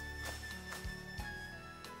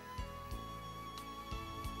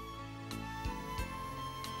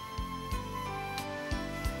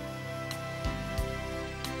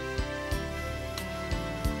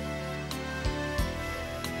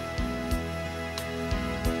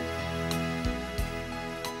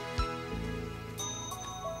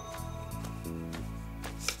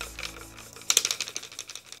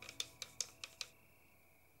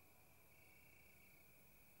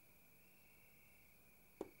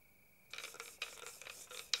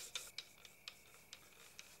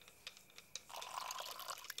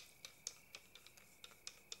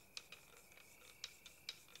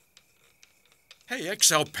 Hey,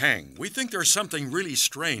 Xiao Pang, we think there's something really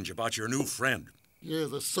strange about your new friend. Yeah,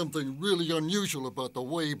 there's something really unusual about the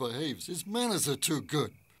way he behaves. His manners are too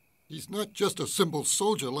good. He's not just a simple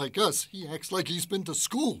soldier like us. He acts like he's been to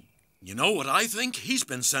school. You know what I think? He's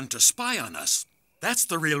been sent to spy on us. That's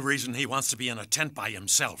the real reason he wants to be in a tent by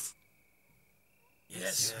himself.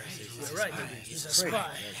 Yes, you're right. He's a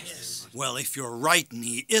spy. Yes. Well, if you're right and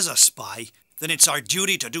he is a spy, then it's our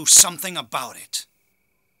duty to do something about it.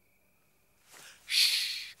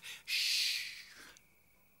 Shh.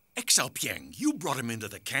 Xiao Pang, you brought him into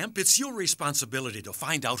the camp. It's your responsibility to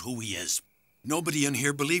find out who he is. Nobody in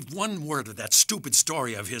here believed one word of that stupid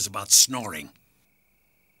story of his about snoring.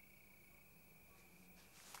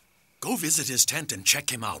 Go visit his tent and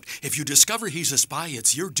check him out. If you discover he's a spy,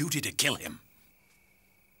 it's your duty to kill him.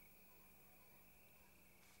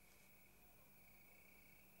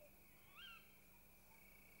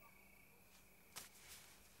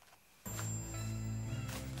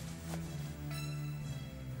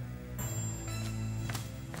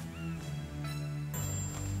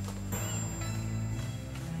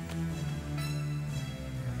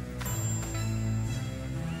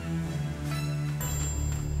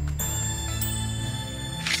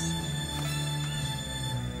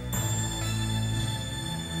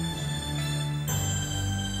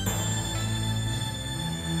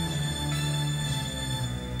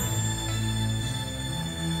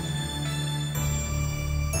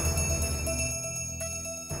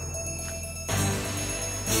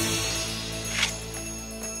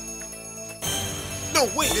 No,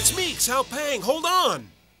 wait, it's me, Xiao Pang. Hold on.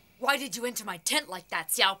 Why did you enter my tent like that,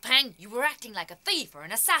 Xiao Pang? You were acting like a thief or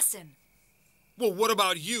an assassin. Well, what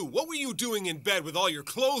about you? What were you doing in bed with all your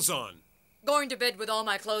clothes on? Going to bed with all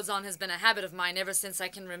my clothes on has been a habit of mine ever since I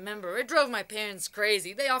can remember. It drove my parents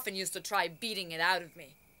crazy. They often used to try beating it out of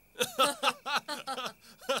me. Sound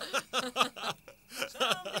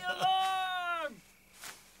the alarm!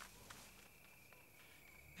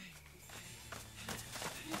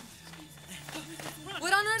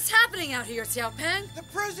 What on earth's happening out here, Xiao Pang? The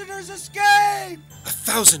prisoners escaped!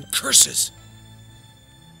 1,000 curses!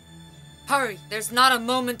 Hurry, there's not a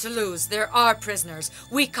moment to lose. There are prisoners.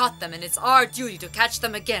 We caught them, and it's our duty to catch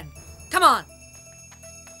them again. Come on!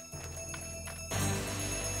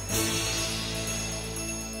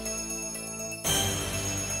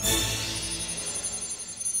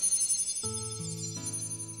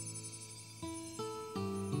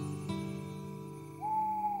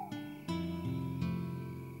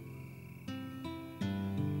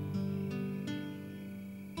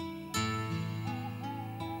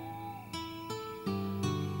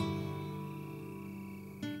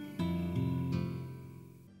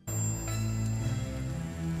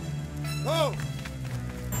 Go!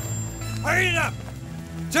 Hurry it up!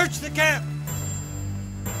 Search the camp!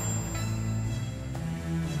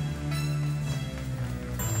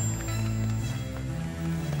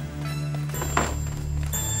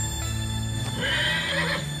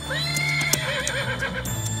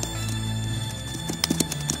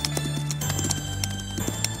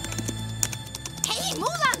 Hey,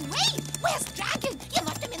 Mulan, wait! Where's Dragon? You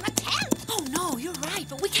left him in the tent. Oh, no, you're right,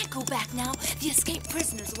 but we can't go back now. The escaped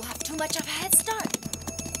prisoners will have too much of a head start.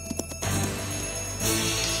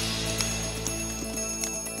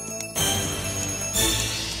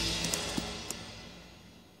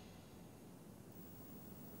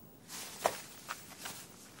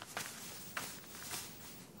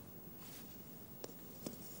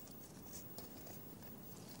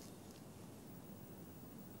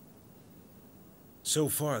 So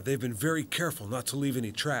far, they've been very careful not to leave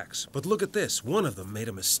any tracks. But look at this. One of them made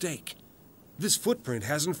a mistake. This footprint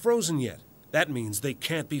hasn't frozen yet. That means they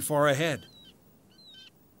can't be far ahead.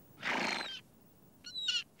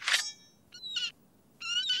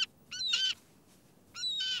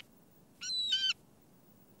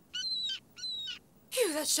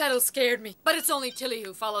 Phew, that shadow scared me. But it's only Tilly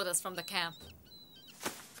who followed us from the camp.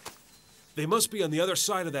 They must be on the other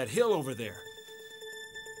side of that hill over there.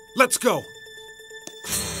 Let's go!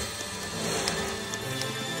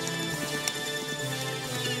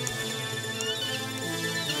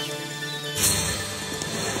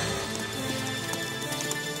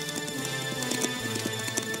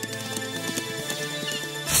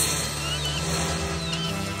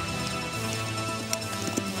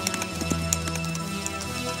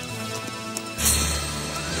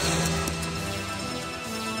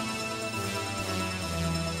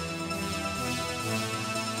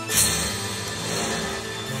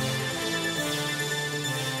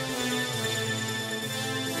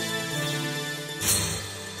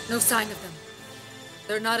 No sign of them.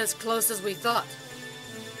 They're not as close as we thought.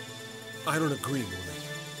 I don't agree, Moon.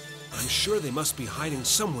 I'm sure they must be hiding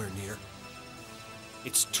somewhere near.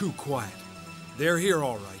 It's too quiet. They're here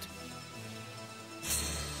all right.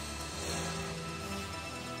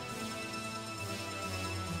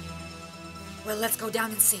 Well, let's go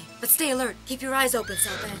down and see. But stay alert. Keep your eyes open,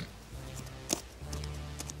 Xiao Pang.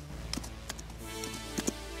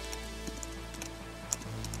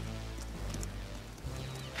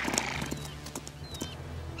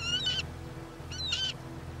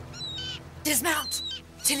 Dismount!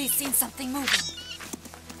 Tilly's seen something moving.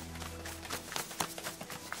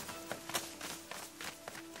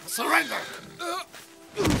 Surrender!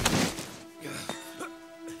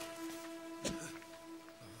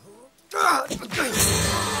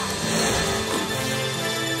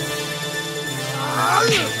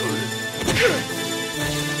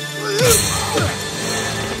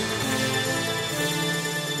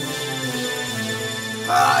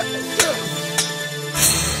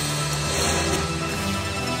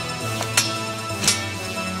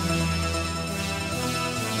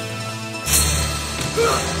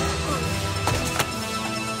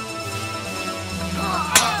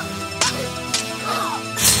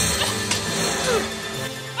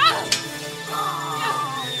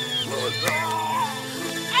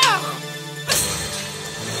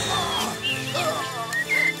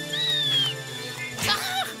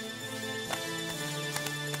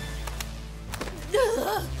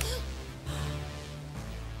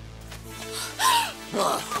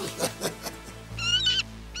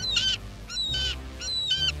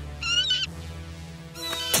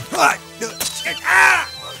 it! Ah!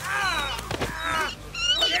 Ah! Ah!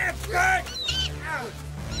 It's good!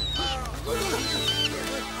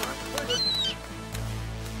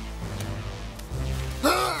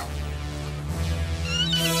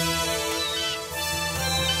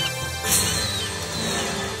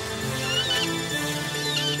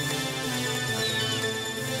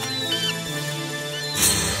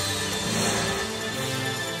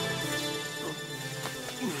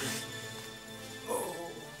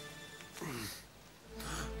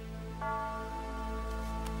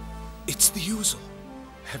 It's the Oozle.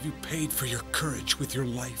 Have you paid for your courage with your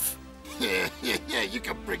life? Yeah, you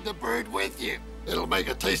can bring the bird with you. It'll make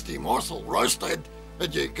a tasty morsel roasted,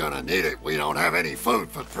 and you're gonna need it. We don't have any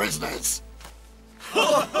food for prisoners.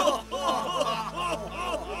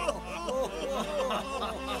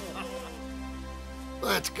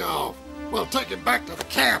 Let's go. We'll take him back to the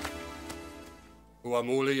camp. Hua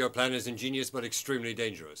Mulan, your plan is ingenious but extremely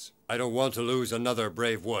dangerous. I don't want to lose another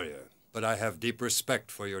brave warrior, but I have deep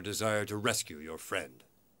respect for your desire to rescue your friend.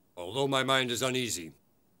 Although my mind is uneasy,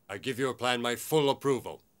 I give your plan my full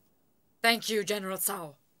approval. Thank you, General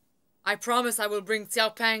Cao. I promise I will bring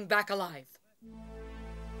Xiao Pang back alive.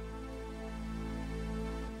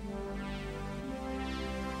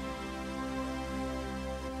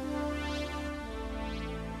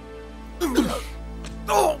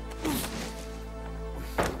 Oh!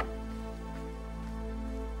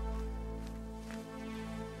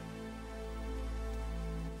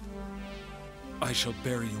 I shall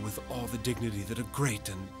bury you with all the dignity that a great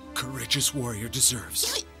and courageous warrior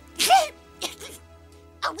deserves.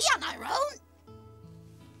 Are we on our own?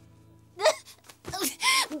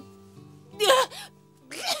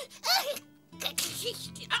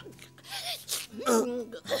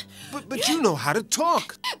 But you know how to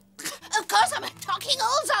talk. Of course I'm talking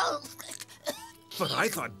also. But I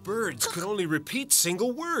thought birds could only repeat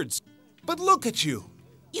single words. But look at you.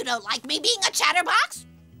 You don't like me being a chatterbox?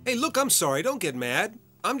 Hey, look, I'm sorry. Don't get mad.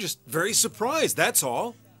 I'm just very surprised, that's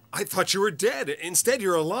all. I thought you were dead. Instead,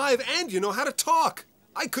 you're alive and you know how to talk.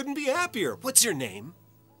 I couldn't be happier. What's your name?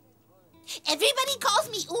 Everybody calls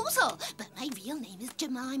me Oozle, but my real name is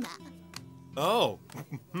Jemima. Oh.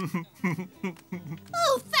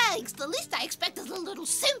 Oh, thanks. The least I expect is a little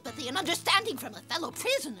sympathy and understanding from a fellow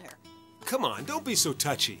prisoner. Come on, don't be so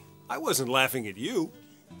touchy. I wasn't laughing at you.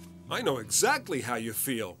 I know exactly how you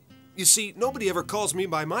feel. You see, nobody ever calls me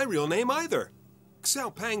by my real name either.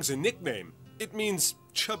 Xiao Pang's a nickname. It means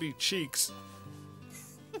chubby cheeks.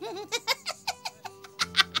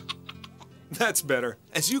 That's better.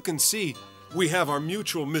 As you can see, we have our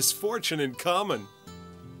mutual misfortune in common.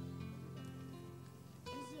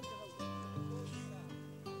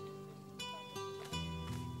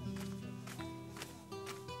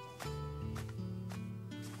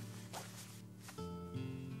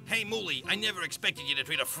 Hey, Mooly, I never expected you to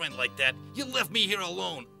treat a friend like that. You left me here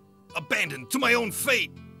alone, abandoned to my own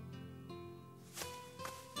fate.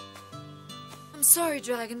 I'm sorry,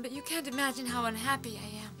 Dragon, but you can't imagine how unhappy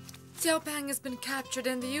I am. Xiao Pang has been captured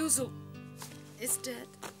and the Oozle is dead.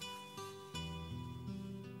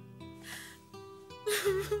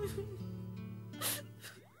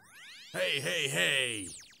 Hey.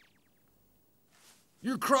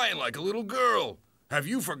 You're crying like a little girl. Have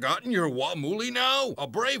you forgotten you're Hua Mulan now? A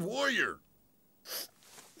brave warrior.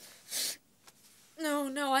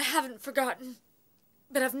 No, I haven't forgotten.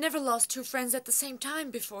 But I've never lost two friends at the same time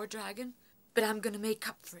before, Dragon. But I'm gonna make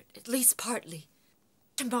up for it, at least partly.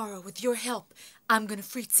 Tomorrow, with your help, I'm gonna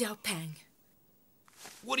free Xiao Pang.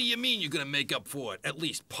 What do you mean you're gonna make up for it, at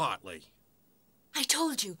least partly? I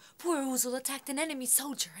told you, poor Oozle attacked an enemy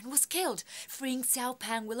soldier and was killed. Freeing Xiao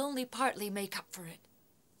Pang will only partly make up for it.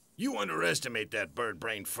 You underestimate that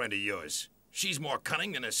bird-brained friend of yours. She's more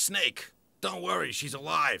cunning than a snake. Don't worry, she's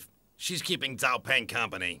alive. She's keeping Xiao Pang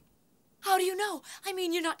company. How do you know? I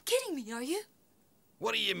mean, you're not kidding me, are you?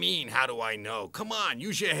 What do you mean, how do I know? Come on,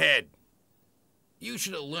 use your head. You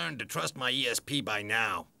should have learned to trust my ESP by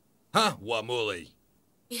now. Huh, Hua Mulan?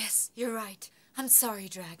 Yes, you're right. I'm sorry,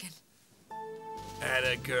 Dragon.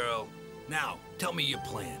 Atta girl. Now, tell me your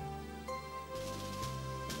plan.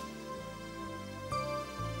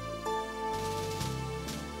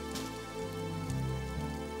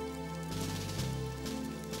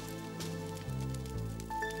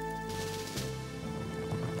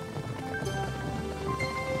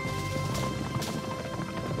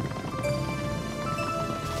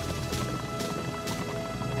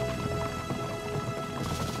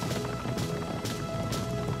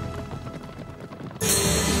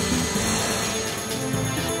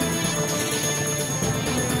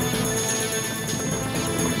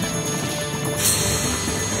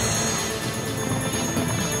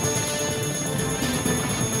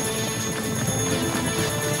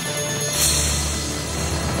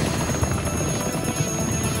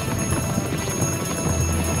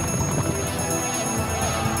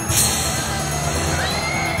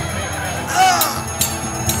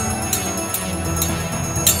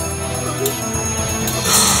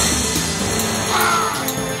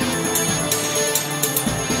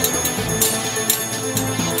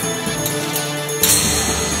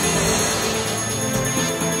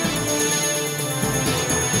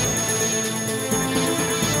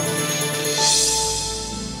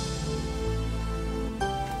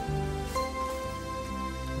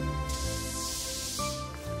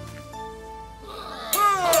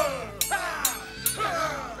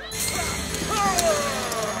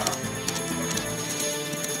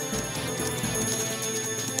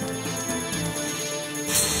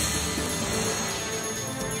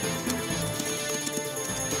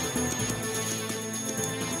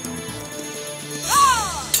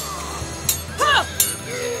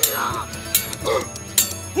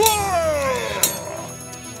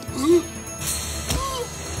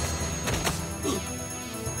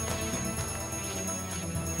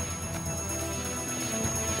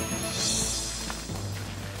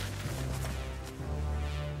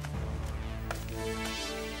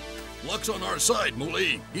 luck's on our side,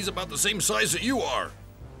 Muli. He's about the same size that you are.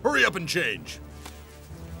 Hurry up and change.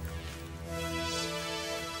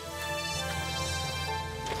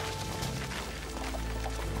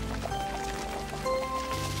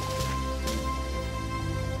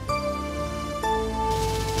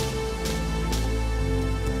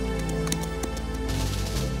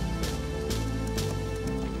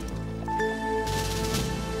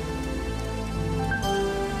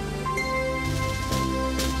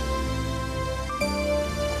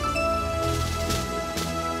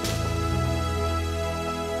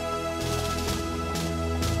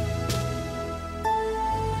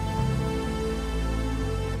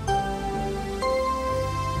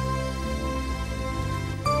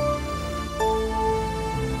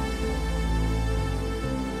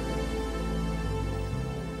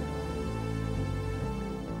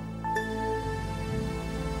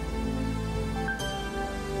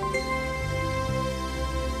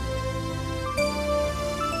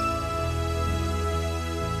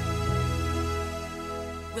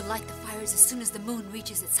 We'll light the fires as soon as the moon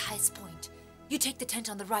reaches its highest point. You take the tent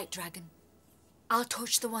on the right, Dragon. I'll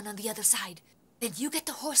torch the one on the other side. Then you get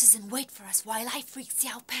the horses and wait for us while I freak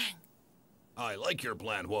Xiao Pang. I like your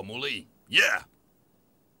plan, Hua Muli. Yeah.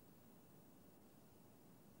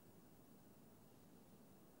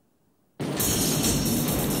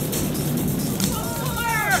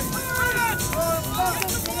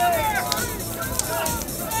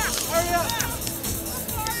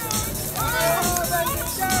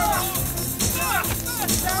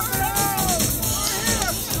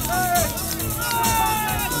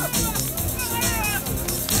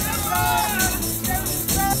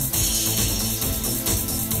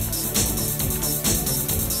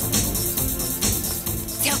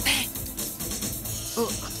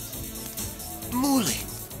 Muli.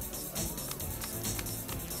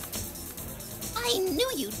 I knew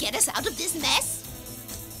you'd get us out of this mess.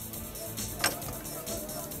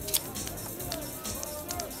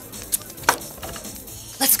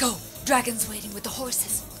 Let's go. Dragon's waiting with the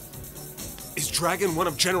horses. Is Dragon one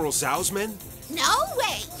of General Zhao's men? No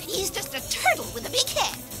way. He's just a turtle with a big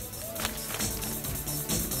head.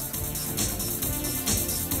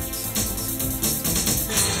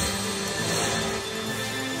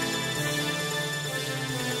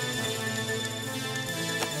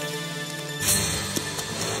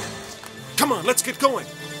 Come on, let's get going.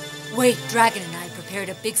 Wait, Dragon and I prepared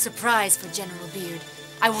a big surprise for General Beard.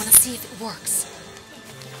 I want to see if it works.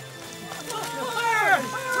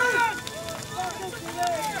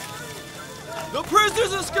 The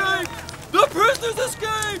prisoners escaped! The prisoners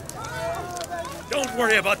escaped! Don't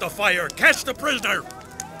worry about the fire. Catch the prisoner.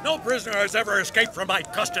 No prisoner has ever escaped from my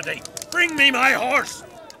custody. Bring me my horse.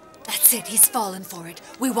 That's it. He's fallen for it.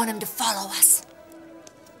 We want him to follow us.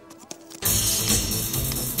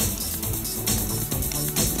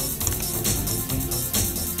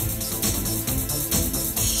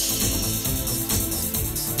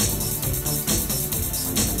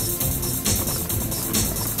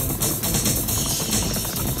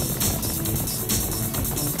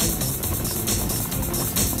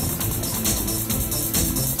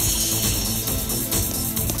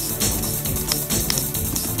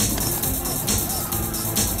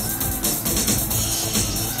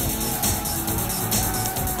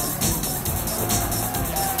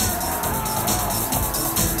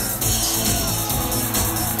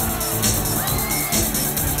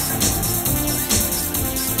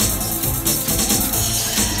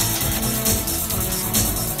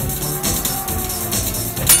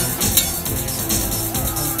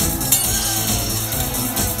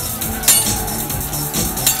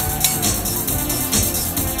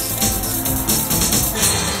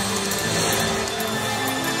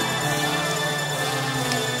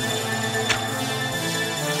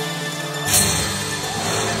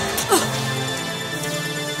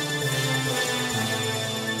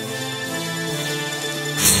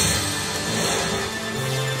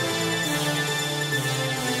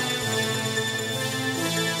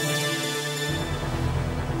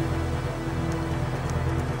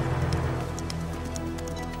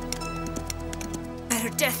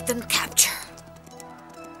 Death than capture.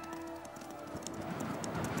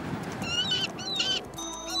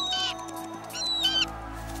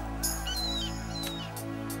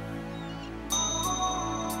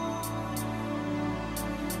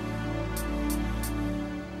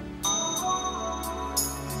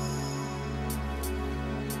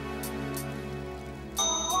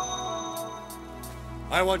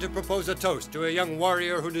 I want to propose a toast to a young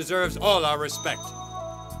warrior who deserves all our respect.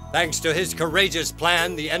 Thanks to his courageous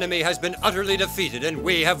plan, the enemy has been utterly defeated and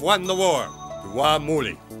we have won the war. Hua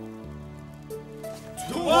Muli.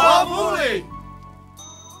 To Hua Mulan!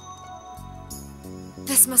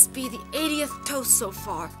 This must be the 80th toast so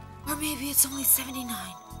far. Or maybe it's only 79.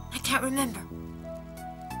 I can't remember.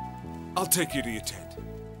 I'll take you to your tent.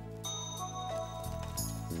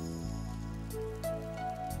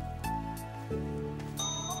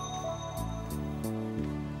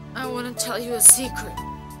 I want to tell you a secret.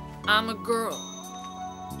 I'm a girl.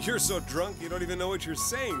 You're so drunk you don't even know what you're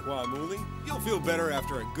saying, Hua Mulan. You'll feel better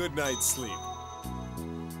after a good night's sleep.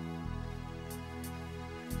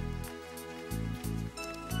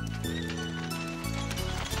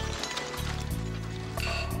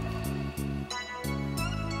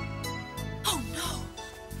 Oh no!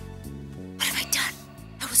 What have I done?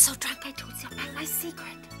 I was so drunk I told Xiaopeng my secret.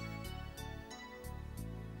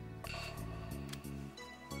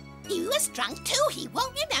 He was drunk too. He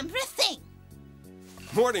won't remember a thing.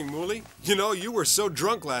 Morning, Mooly. You know, you were so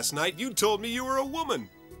drunk last night, you told me you were a woman.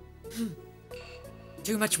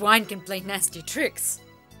 Too much wine can play nasty tricks.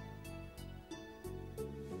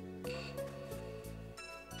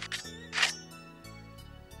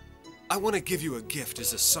 I want to give you a gift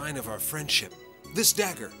as a sign of our friendship. This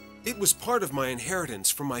dagger. It was part of my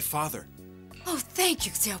inheritance from my father. Oh, thank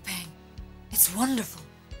you, Xiaopeng. It's wonderful.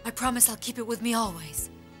 I promise I'll keep it with me always.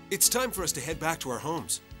 It's time for us to head back to our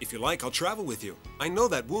homes. If you like, I'll travel with you. I know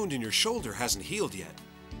that wound in your shoulder hasn't healed yet.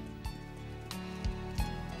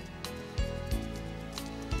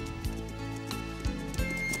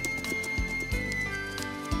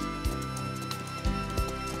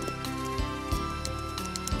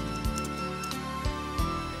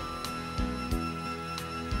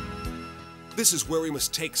 This is where we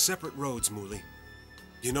must take separate roads, Mooly.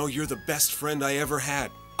 You know, you're the best friend I ever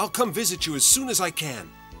had. I'll come visit you as soon as I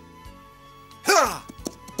can. Ha!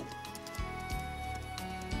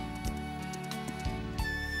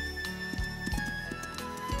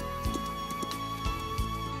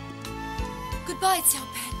 Goodbye,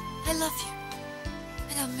 Xiaopeng. I love you.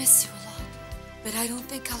 And I'll miss you a lot. But I don't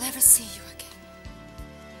think I'll ever see you again.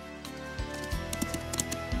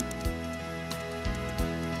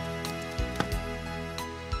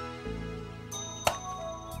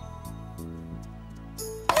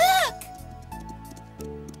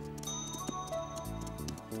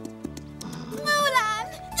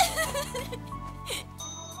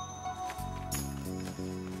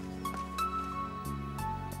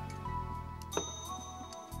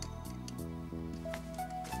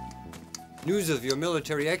 News of your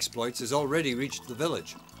military exploits has already reached the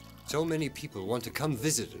village. So many people want to come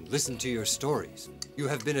visit and listen to your stories. You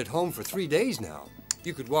have been at home for 3 days now.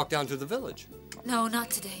 You could walk down to the village. No, not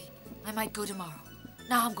today. I might go tomorrow.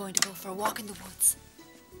 Now I'm going to go for a walk in the woods.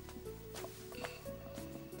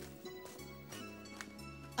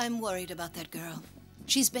 I'm worried about that girl.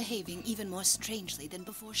 She's behaving even more strangely than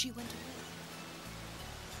before she went away.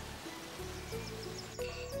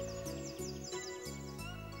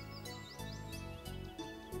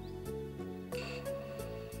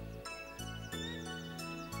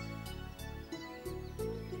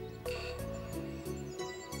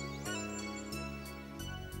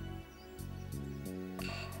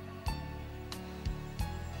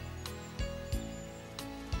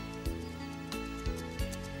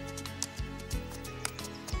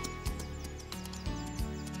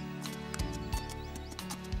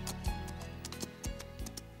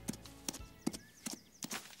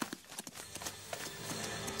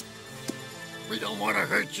 We don't want to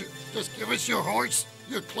hurt you. Just give us your horse,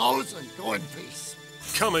 your clothes, and go in peace.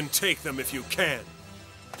 Come and take them if you can.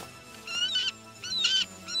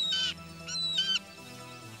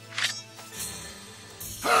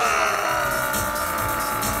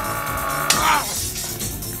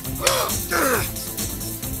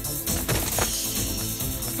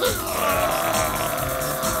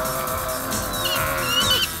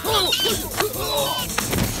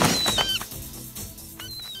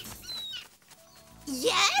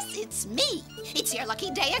 Yes, it's me. It's your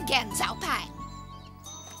lucky day again, Xiaopeng.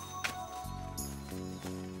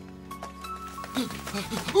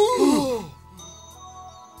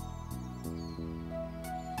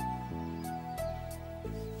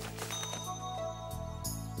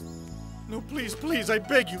 No, please, please, I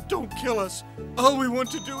beg you, don't kill us. All we want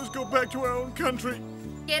to do is go back to our own country.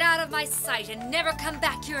 Get out of my sight and never come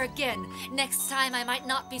back here again. Next time I might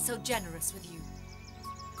not be so generous with you.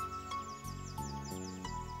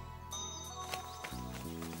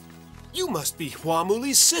 You must be Hua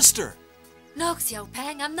Muli's sister. No,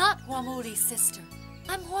 Xiaopeng, I'm not Hua Muli's sister.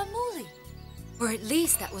 I'm Hua Muli. Or at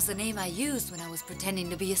least that was the name I used when I was pretending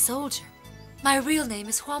to be a soldier. My real name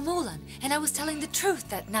is Hua Mulan, and I was telling the truth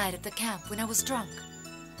that night at the camp when I was drunk.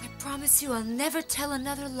 I promise you I'll never tell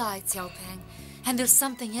another lie, Xiaopeng, And there's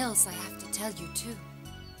something else I have to tell you, too.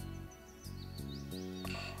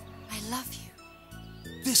 I love you.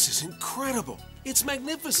 This is incredible. It's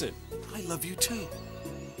magnificent. I love you too.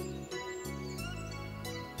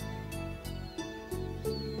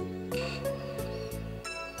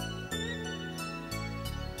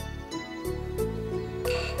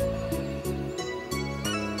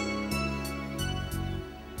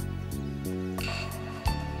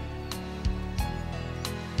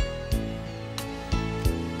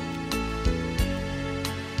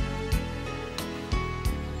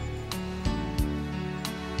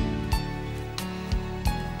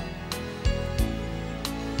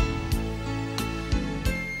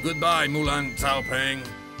 Goodbye, Mulan Cao Peng.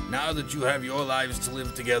 Now that you have your lives to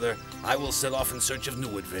live together, I will set off in search of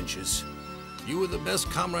new adventures. You were the best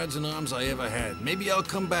comrades in arms I ever had. Maybe I'll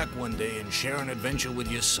come back one day and share an adventure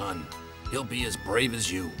with your son. He'll be as brave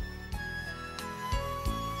as you.